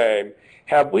Notre Dame?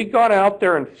 Have we gone out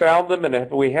there and found them, and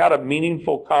have we had a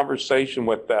meaningful conversation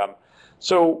with them?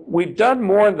 So we've done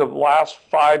more in the last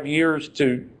 5 years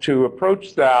to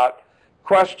approach that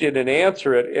question and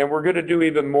answer it, and we're going to do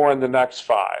even more in the next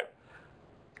 5.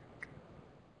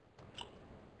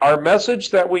 Our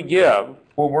message that we give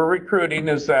when we're recruiting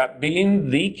is that being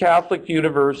the Catholic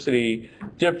university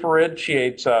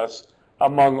differentiates us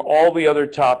among all the other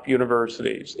top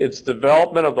universities. It's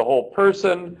development of the whole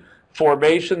person,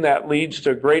 formation that leads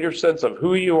to a greater sense of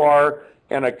who you are,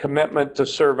 and a commitment to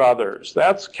serve others.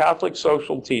 That's Catholic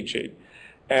social teaching.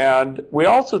 And we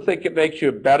also think it makes you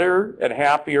a better and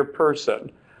happier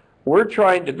person. We're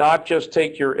trying to not just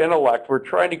take your intellect, we're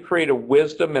trying to create a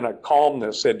wisdom and a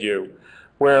calmness in you,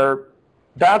 where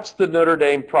that's the Notre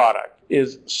Dame product,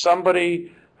 is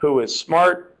somebody who is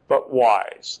smart but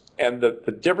wise. And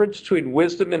the difference between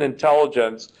wisdom and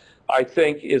intelligence, I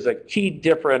think, is a key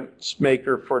difference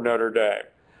maker for Notre Dame.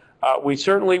 We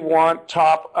certainly want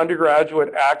top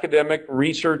undergraduate academic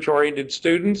research-oriented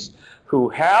students who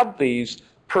have these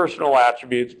personal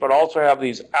attributes, but also have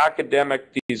these academic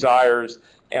desires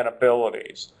and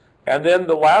abilities. And then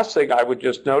the last thing I would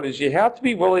just note is you have to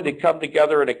be willing to come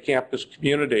together in a campus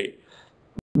community.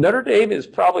 Notre Dame is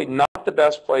probably not the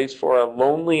best place for a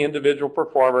lonely individual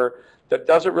performer that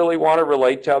doesn't really want to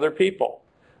relate to other people.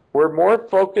 We're more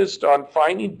focused on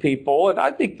finding people, and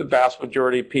I think the vast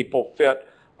majority of people fit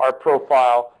our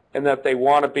profile in that they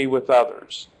want to be with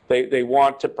others. They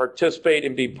want to participate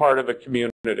and be part of a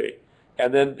community,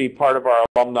 and then be part of our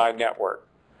alumni network.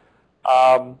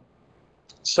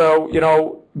 So, you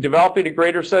know, developing a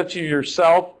greater sense of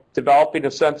yourself, developing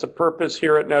a sense of purpose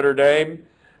here at Notre Dame.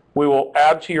 We will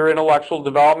add to your intellectual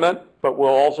development, but we'll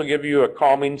also give you a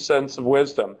calming sense of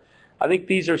wisdom. I think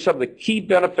these are some of the key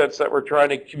benefits that we're trying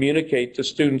to communicate to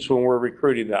students when we're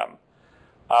recruiting them.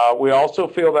 We also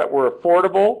feel that we're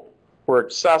affordable, we're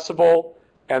accessible,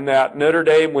 and that Notre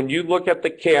Dame, when you look at the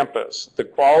campus, the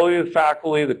quality of the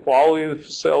faculty, the quality of the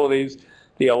facilities,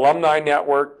 the alumni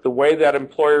network, the way that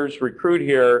employers recruit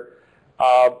here,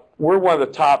 we're one of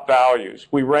the top values.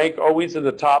 We rank always in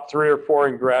the top 3 or 4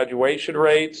 in graduation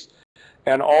rates.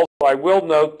 And also, I will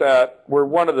note that we're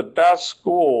one of the best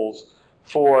schools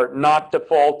for not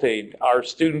defaulting. Our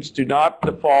students do not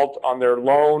default on their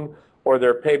loan or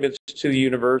their payments to the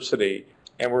university.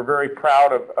 And we're very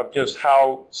proud of just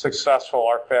how successful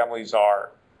our families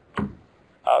are.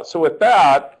 So with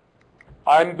that,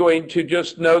 I'm going to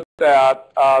just note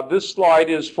that this slide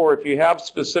is for if you have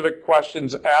specific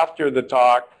questions after the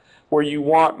talk where you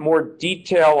want more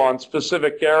detail on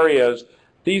specific areas,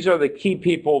 these are the key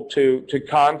people to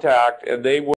contact, and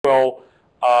they will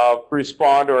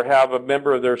respond or have a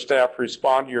member of their staff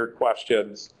respond to your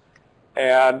questions.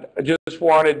 And I just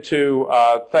wanted to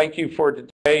thank you for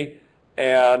today,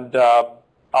 and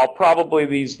I'll probably,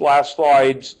 these last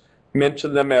slides,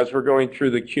 mention them as we're going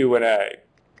through the Q&A.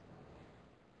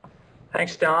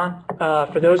 Thanks, Don.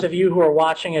 For those of you who are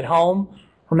watching at home,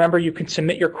 remember you can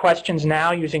submit your questions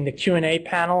now using the Q&A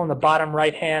panel in the bottom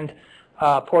right-hand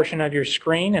portion of your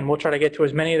screen, and we'll try to get to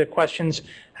as many of the questions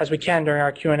as we can during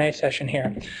our Q&A session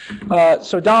here.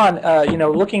 So Don,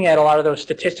 looking at a lot of those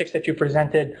statistics that you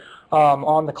presented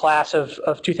on the class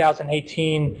of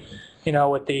 2018,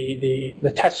 with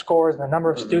the test scores and the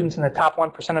number of students in the top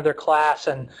 1% of their class,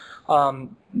 and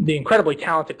the incredibly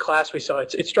talented class we saw,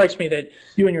 it strikes me that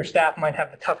you and your staff might have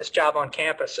the toughest job on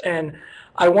campus. And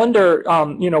I wonder,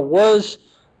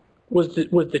 was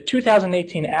the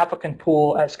 2018 applicant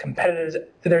pool as competitive?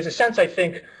 There's a sense, I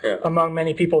think, among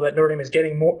many people that Notre Dame is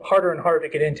getting harder and harder to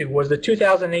get into. Was the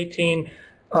 2018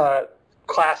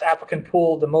 class applicant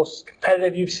pool the most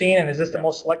competitive you've seen, and is this the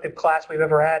most selective class we've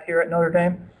ever had here at Notre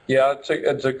Dame? Yeah,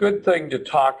 it's a good thing to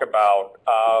talk about,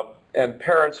 and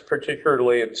parents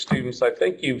particularly and students. I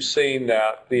think you've seen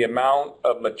that the amount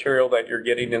of material that you're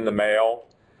getting in the mail,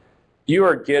 you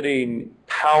are getting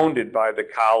pounded by the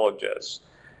colleges.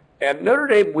 And Notre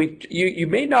Dame, you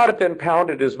may not have been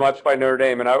pounded as much by Notre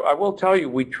Dame, and I will tell you,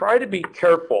 we try to be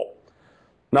careful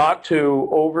not to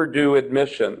overdo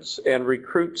admissions and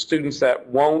recruit students that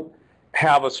won't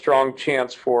have a strong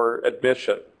chance for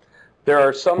admission. There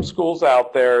are some schools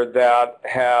out there that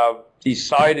have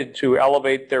decided to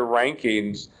elevate their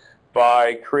rankings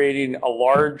by creating a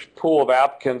large pool of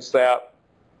applicants that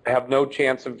have no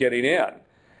chance of getting in.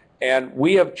 And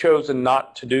we have chosen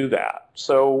not to do that.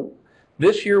 So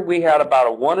this year we had about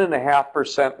a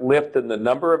 1.5% lift in the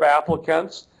number of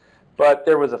applicants, but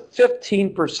there was a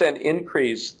 15%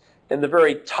 increase in the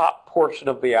very top portion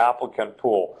of the applicant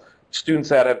pool, students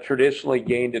that have traditionally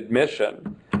gained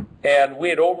admission. And we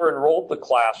had over-enrolled the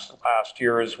class last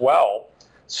year as well,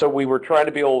 so we were trying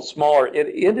to be a little smaller.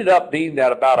 It ended up being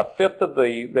that about a fifth of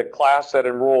the class that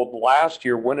enrolled last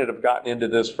year wouldn't have gotten into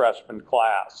this freshman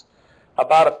class.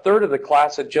 About a third of the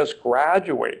class that just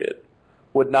graduated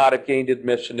would not have gained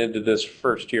admission into this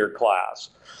first-year class.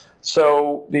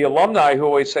 So the alumni who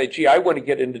always say, gee, I want to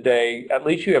get in today, at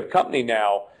least you have company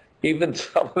now. Even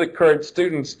some of the current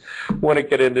students want to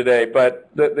get in today. But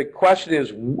the question is,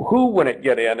 who wouldn't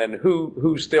get in and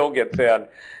who still gets in?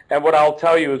 And what I'll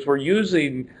tell you is we're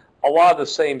using a lot of the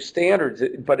same standards,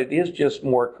 but it is just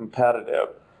more competitive.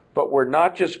 But we're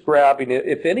not just grabbing it.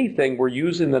 If anything, we're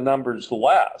using the numbers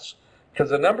less, because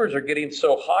the numbers are getting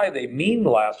so high, they mean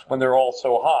less when they're all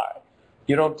so high.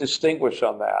 You don't distinguish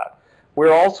on that.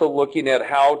 We're also looking at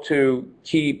how to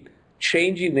keep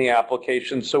changing the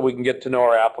application so we can get to know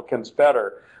our applicants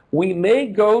better. We may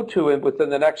go to it within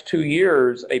the next 2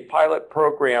 years, a pilot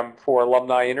program for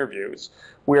alumni interviews.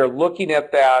 We are looking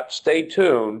at that. Stay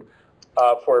tuned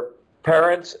for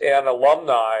parents and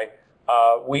alumni.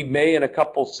 We may in a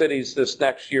couple cities this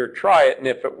next year try it, and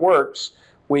if it works,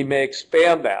 we may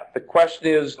expand that. The question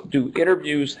is, do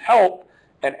interviews help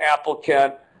an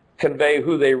applicant convey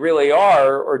who they really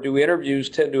are, or do interviews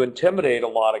tend to intimidate a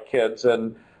lot of kids?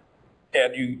 And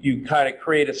you kind of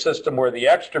create a system where the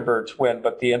extroverts win,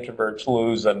 but the introverts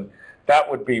lose, and that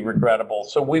would be regrettable.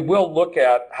 So we will look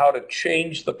at how to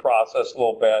change the process a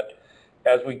little bit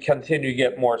as we continue to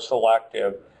get more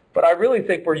selective. But I really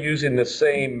think we're using the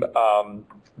same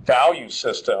value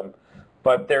system,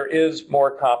 but there is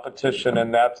more competition,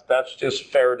 and that's just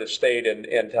fair to state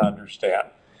and to understand.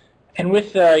 And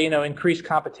with increased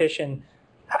competition,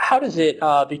 how does it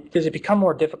become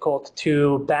more difficult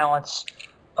to balance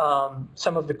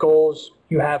some of the goals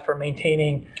you have for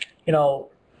maintaining,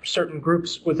 certain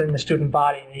groups within the student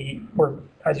body.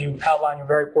 As you outlined,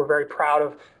 we're very proud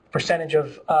of percentage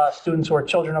of students who are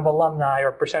children of alumni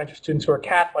or percentage of students who are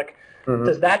Catholic. Mm-hmm.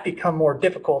 Does that become more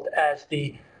difficult as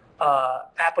the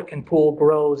applicant pool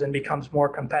grows and becomes more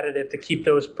competitive to keep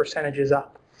those percentages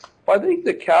up? Well, I think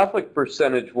the Catholic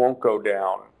percentage won't go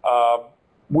down.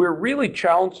 We're really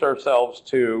challenged ourselves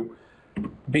to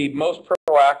be most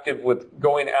proactive with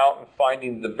going out and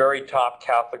finding the very top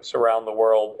Catholics around the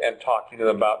world and talking to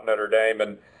them about Notre Dame.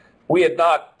 And we had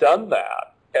not done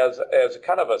that as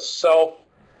kind of a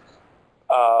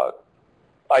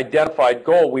self-identified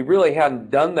goal. We really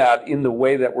hadn't done that in the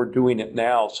way that we're doing it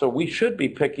now. So we should be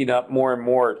picking up more and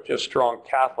more just strong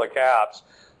Catholic apps.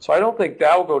 So I don't think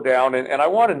that will go down. And I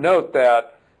want to note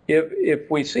that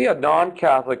if we see a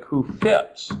non-Catholic who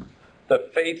fits the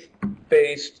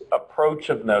faith-based approach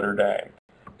of Notre Dame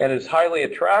and is highly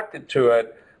attracted to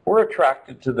it, we're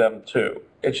attracted to them too.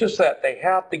 It's just that they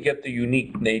have to get the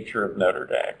unique nature of Notre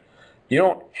Dame. You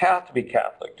don't have to be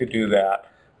Catholic to do that.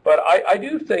 But I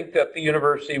do think that the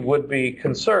university would be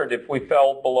concerned if we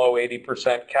fell below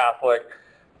 80% Catholic.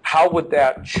 How would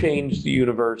that change the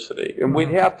university? And we'd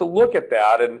have to look at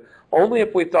that, and only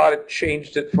if we thought it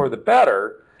changed it for the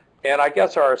better. And I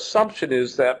guess our assumption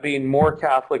is that being more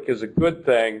Catholic is a good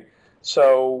thing.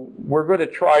 So we're going to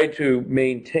try to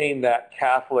maintain that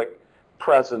Catholic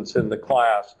presence in the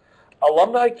class.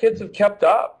 Alumni kids have kept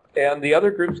up, and the other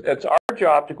groups, it's our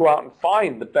job to go out and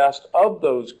find the best of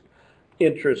those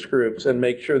interest groups and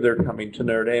make sure they're coming to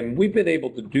Notre Dame. We've been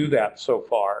able to do that so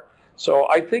far. So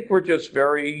I think we're just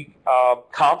very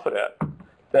confident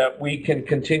that we can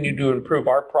continue to improve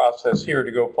our process here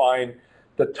to go find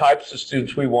the types of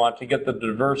students we want, to get the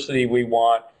diversity we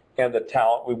want and the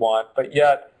talent we want, but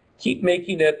yet keep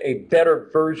making it a better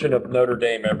version of Notre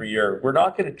Dame every year. We're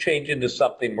not going to change into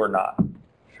something we're not.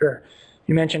 Sure.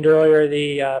 You mentioned earlier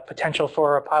the potential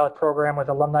for a pilot program with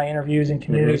alumni interviews in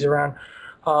communities around.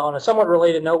 On a somewhat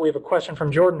related note, we have a question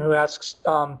from Jordan who asks,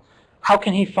 how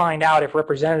can he find out if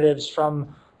representatives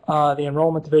from the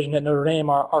enrollment division at Notre Dame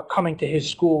are coming to his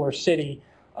school or city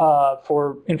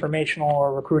for informational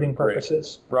or recruiting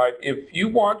purposes? Right. If you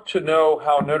want to know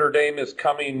how Notre Dame is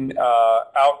coming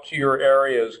out to your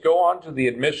areas, go onto the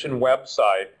admission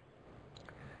website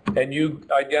and you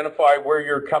identify where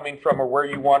you're coming from or where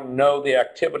you want to know the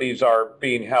activities are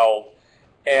being held.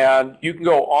 And you can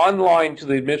go online to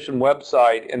the admission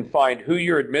website and find who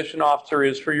your admission officer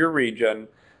is for your region,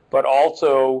 but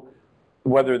also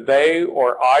whether they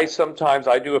or I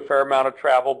do a fair amount of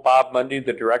travel. Bob Mundy,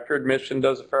 the director of admission,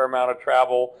 does a fair amount of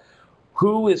travel.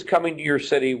 Who is coming to your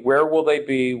city? Where will they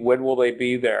be? When will they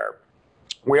be there?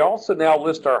 We also now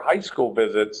list our high school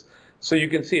visits, so you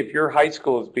can see if your high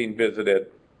school is being visited.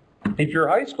 If your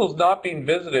high school is not being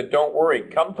visited, don't worry.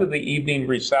 Come to the evening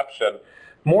reception.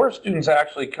 More students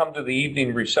actually come to the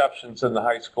evening receptions than the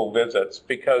high school visits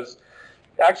because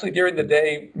actually during the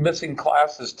day, missing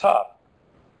class is tough.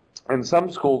 And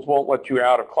some schools won't let you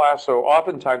out of class. So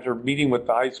oftentimes we're meeting with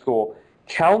the high school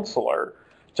counselor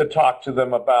to talk to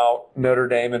them about Notre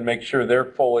Dame and make sure they're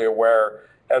fully aware.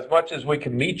 As much as we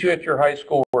can meet you at your high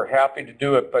school, we're happy to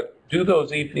do it, but do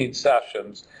those evening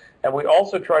sessions. And we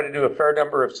also try to do a fair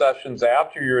number of sessions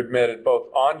after you're admitted, both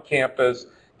on campus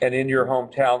and in your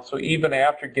hometown. So even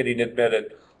after getting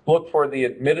admitted, look for the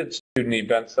admitted student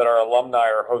events that our alumni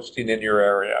are hosting in your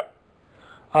area.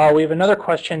 We have another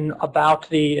question about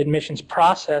the admissions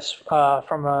process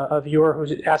from a viewer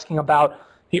who's asking about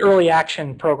the early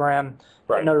action program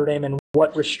at Notre Dame and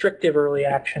what restrictive early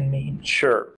action means.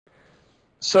 Sure.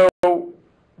 So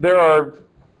there are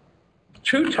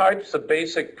two types of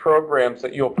basic programs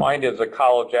that you'll find as a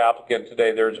college applicant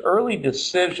today. There's early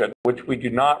decision, which we do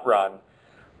not run.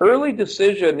 Early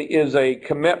decision is a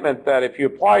commitment that if you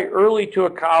apply early to a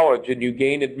college and you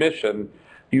gain admission,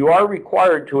 you are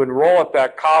required to enroll at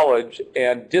that college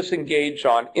and disengage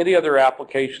on any other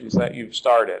applications that you've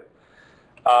started.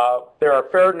 There are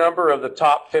a fair number of the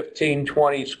top 15,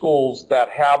 20 schools that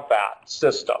have that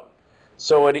system.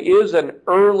 So it is an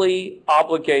early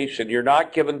obligation. You're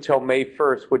not given till May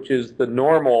 1st, which is the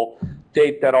normal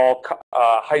date that all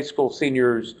high school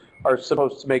seniors are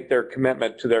supposed to make their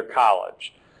commitment to their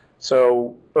college.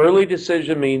 So early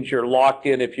decision means you're locked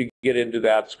in if you get into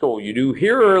that school. You do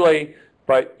here early,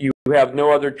 but you have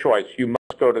no other choice. You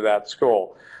must go to that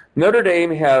school. Notre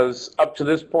Dame has, up to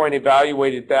this point,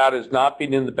 evaluated that as not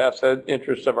being in the best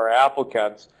interest of our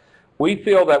applicants. We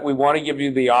feel that we want to give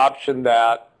you the option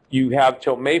that you have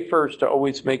till May 1st to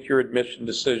always make your admission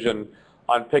decision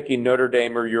on picking Notre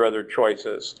Dame or your other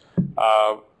choices.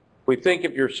 We think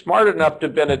if you're smart enough to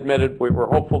have been admitted, we're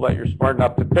hopeful that you're smart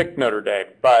enough to pick Notre Dame,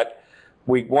 but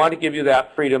We want to give you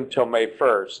that freedom till May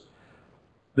 1st.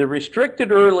 The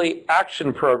restricted early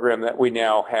action program that we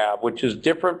now have, which is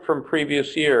different from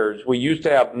previous years, we used to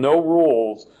have no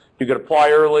rules. You could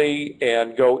apply early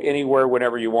and go anywhere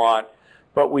whenever you want.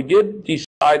 But we did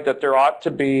decide that there ought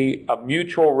to be a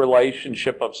mutual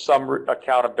relationship of some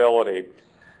accountability.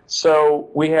 So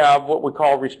we have what we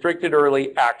call restricted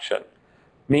early action.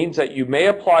 Means that you may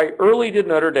apply early to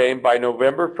Notre Dame by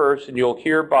November 1st, and you'll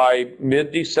hear by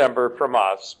mid-December from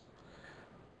us.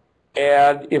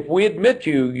 And if we admit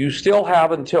you, you still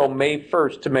have until May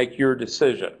 1st to make your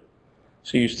decision.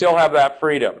 So you still have that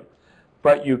freedom.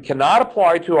 But you cannot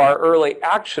apply to our early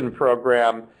action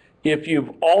program if you've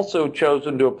also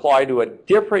chosen to apply to a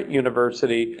different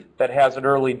university that has an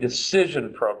early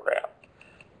decision program.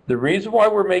 The reason why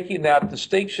we're making that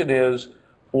distinction is,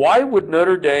 why would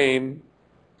Notre Dame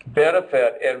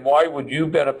benefit and why would you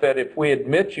benefit if we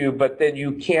admit you, but then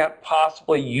you can't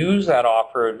possibly use that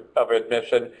offer of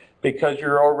admission because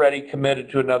you're already committed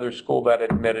to another school that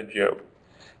admitted you?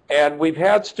 And we've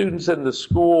had students in the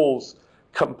schools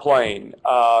complain,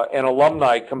 and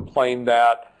alumni complain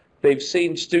that they've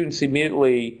seen students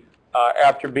immediately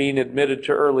after being admitted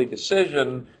to early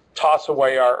decision toss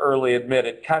away our early admit.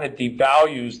 It kind of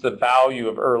devalues the value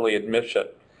of early admission.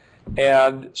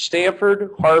 And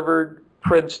Stanford, Harvard,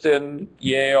 Princeton,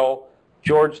 Yale,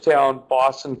 Georgetown,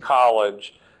 Boston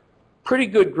College, pretty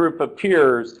good group of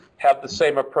peers have the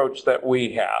same approach that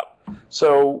we have.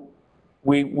 So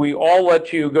we all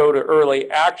let you go to early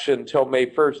action till May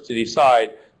 1st to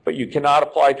decide, but you cannot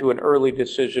apply to an early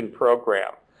decision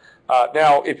program.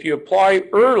 Now, if you apply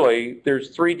early, there's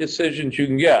 3 decisions you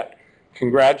can get.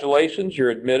 Congratulations,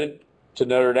 you're admitted to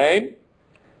Notre Dame.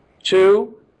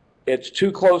 2, it's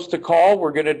too close to call.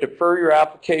 We're going to defer your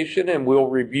application and we'll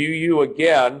review you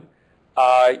again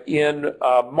in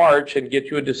March and get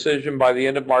you a decision by the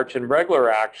end of March in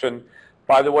regular action.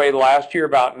 By the way, last year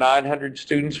about 900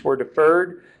 students were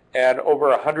deferred and over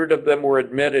 100 of them were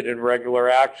admitted in regular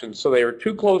action. So they were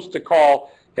too close to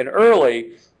call in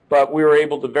early, but we were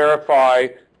able to verify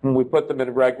when we put them in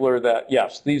regular that,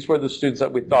 yes, these were the students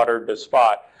that we thought earned a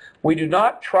spot. We do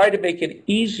not try to make it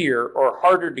easier or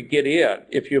harder to get in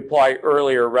if you apply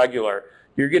early or regular.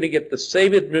 You're going to get the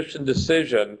same admission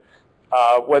decision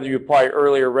whether you apply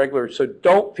early or regular. So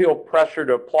don't feel pressure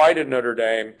to apply to Notre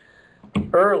Dame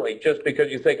early just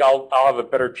because you think I'll have a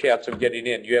better chance of getting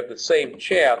in. You have the same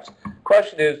chance.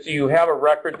 Question is, do you have a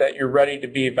record that you're ready to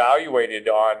be evaluated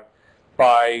on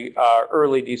by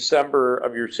early December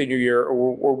of your senior year,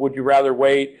 or would you rather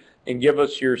wait and give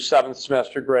us your 7th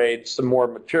semester grades, some more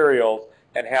materials,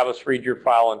 and have us read your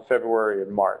file in February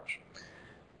and March?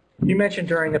 You mentioned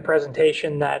during the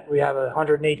presentation that we have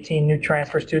 118 new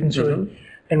transfer students who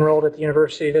enrolled at the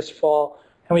university this fall,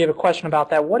 and we have a question about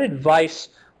that. What advice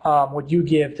would you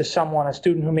give to someone, a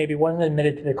student who maybe wasn't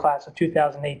admitted to the class of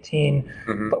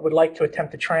 2018, but would like to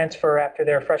attempt to transfer after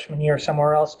their freshman year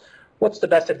somewhere else? What's the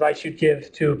best advice you'd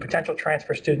give to potential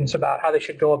transfer students about how they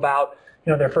should go about,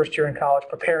 their first year in college,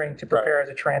 preparing to prepare as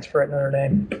a transfer at Notre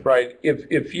Dame? Right.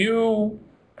 If you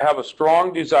have a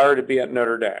strong desire to be at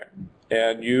Notre Dame,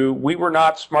 and we were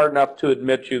not smart enough to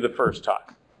admit you the first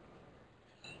time,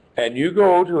 and you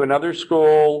go to another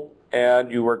school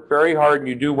and you work very hard and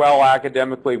you do well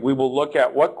academically, we will look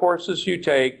at what courses you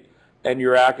take and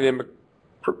your academic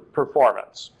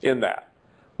performance in that.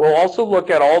 We'll also look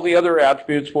at all the other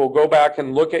attributes. We'll go back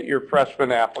and look at your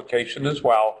freshman application as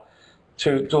well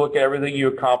to look at everything you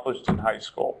accomplished in high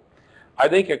school. I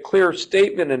think a clear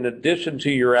statement in addition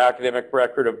to your academic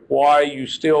record of why you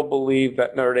still believe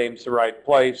that Notre Dame's the right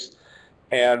place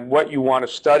and what you want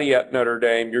to study at Notre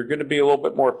Dame, you're going to be a little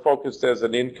bit more focused as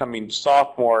an incoming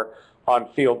sophomore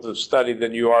on fields of study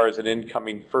than you are as an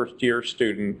incoming first-year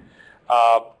student.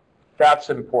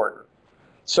 That's important.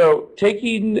 So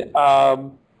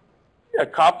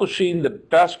accomplishing the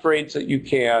best grades that you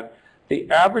can. The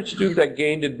average student that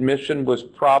gained admission was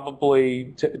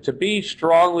probably, to be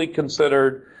strongly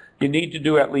considered, you need to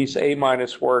do at least A-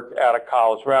 work at a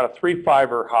college, around a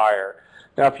 3.5 or higher.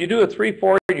 Now, if you do a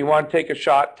 3.4 and you want to take a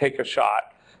shot, take a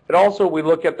shot. But also, we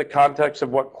look at the context of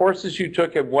what courses you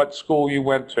took and what school you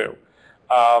went to.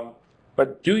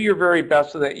 But do your very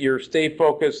best so that you stay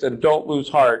focused and don't lose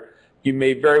heart. You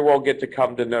may very well get to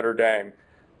come to Notre Dame.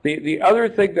 The other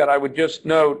thing that I would just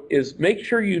note is make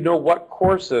sure you know what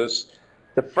courses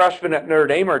the freshmen at Notre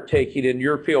Dame are taking in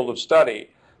your field of study.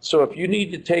 So if you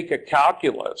need to take a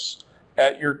calculus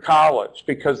at your college,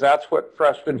 because that's what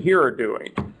freshmen here are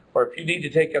doing, or if you need to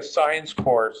take a science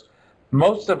course,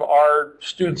 most of our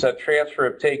students that transfer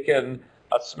have taken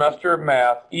a semester of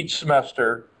math each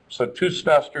semester, so 2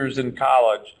 semesters in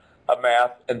college, of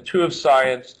math and 2 of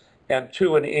science and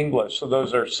 2 in English. So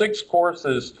those are 6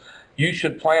 courses you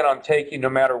should plan on taking no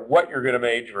matter what you're going to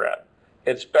major in.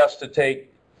 It's best to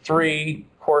take 3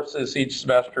 courses each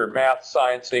semester, math,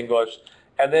 science, English,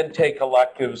 and then take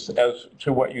electives as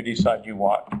to what you decide you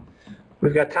want.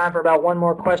 We've got time for about one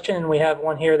more question, and we have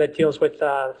one here that deals with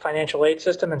the financial aid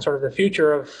system and sort of the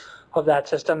future of that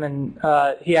system. And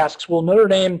he asks, will Notre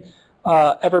Dame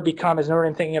ever become, is Notre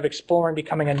Dame thinking of exploring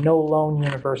becoming a no-loan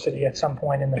university at some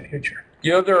point in the future?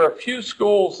 You know, there are a few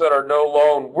schools that are no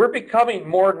loan. We're becoming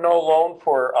more no loan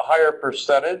for a higher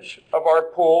percentage of our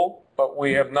pool, but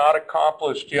we have not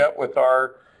accomplished yet with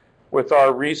our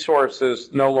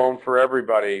resources no loan for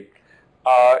everybody.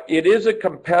 It is a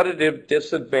competitive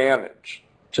disadvantage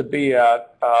to be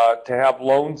at, to have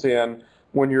loans in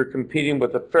when you're competing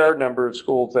with a fair number of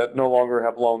schools that no longer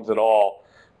have loans at all.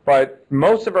 But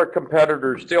most of our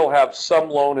competitors still have some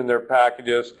loan in their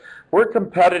packages. We're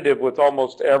competitive with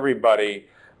almost everybody,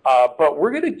 but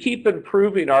we're going to keep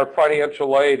improving our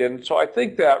financial aid. And so I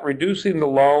think that reducing the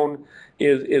loan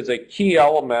is a key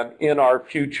element in our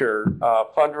future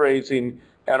fundraising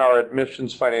and our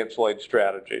admissions financial aid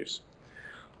strategies.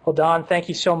 Well, Don, thank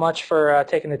you so much for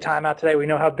taking the time out today. We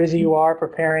know how busy you are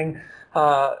preparing,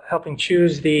 helping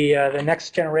choose the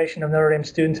next generation of Notre Dame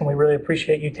students, and we really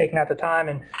appreciate you taking out the time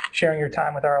and sharing your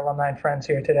time with our alumni and friends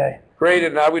here today. Great,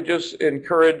 and I would just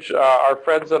encourage our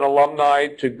friends and alumni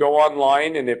to go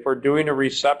online, and if we're doing a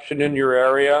reception in your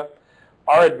area,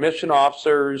 our admission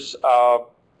officers,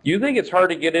 you think it's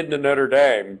hard to get into Notre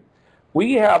Dame.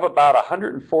 We have about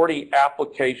 140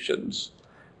 applications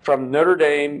from Notre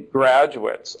Dame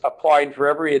graduates applying for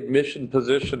every admission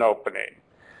position opening.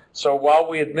 So while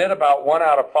we admit about 1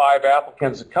 out of 5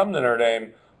 applicants that come to Notre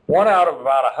Dame, 1 out of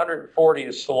about 140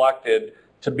 is selected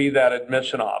to be that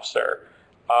admission officer.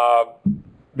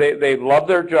 They love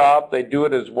their job. They do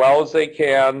it as well as they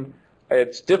can.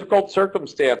 It's difficult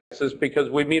circumstances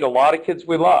because we meet a lot of kids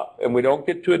we love, and we don't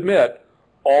get to admit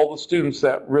all the students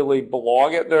that really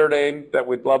belong at Notre Dame that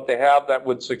we'd love to have that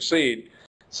would succeed.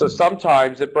 So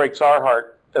sometimes it breaks our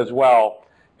heart as well.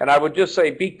 And I would just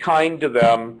say be kind to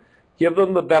them. Give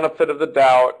them the benefit of the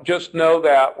doubt. Just know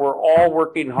that we're all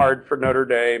working hard for Notre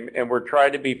Dame, and we're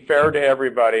trying to be fair to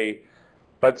everybody.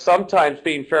 But sometimes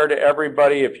being fair to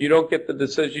everybody, if you don't get the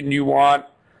decision you want,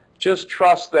 just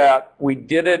trust that we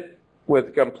did it with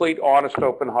a complete, honest,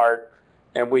 open heart,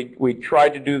 and we tried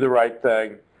to do the right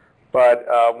thing. But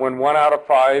when 1 out of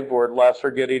 5 or less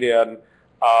are getting in,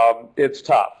 it's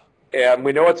tough. And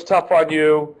we know it's tough on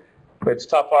you, it's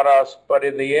tough on us, but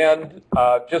in the end,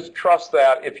 just trust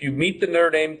that if you meet the Notre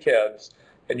Dame kids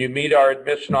and you meet our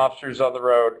admission officers on the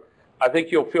road, I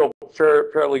think you'll feel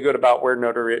fairly good about where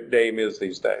Notre Dame is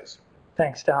these days.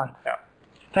 Thanks, Don. Yeah.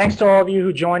 Thanks to all of you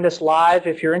who joined us live.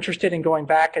 If you're interested in going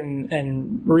back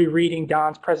and rereading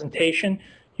Don's presentation,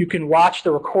 you can watch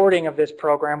the recording of this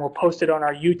program. We'll post it on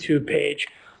our YouTube page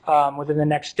within the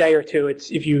next day or two. It's,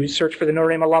 if you search for the Notre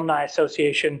Dame Alumni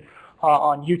Association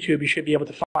on YouTube, you should be able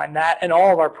to find that and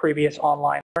all of our previous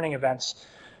online learning events.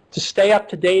 To stay up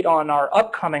to date on our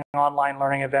upcoming online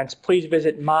learning events, please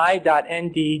visit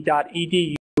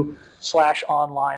my.nd.edu/online.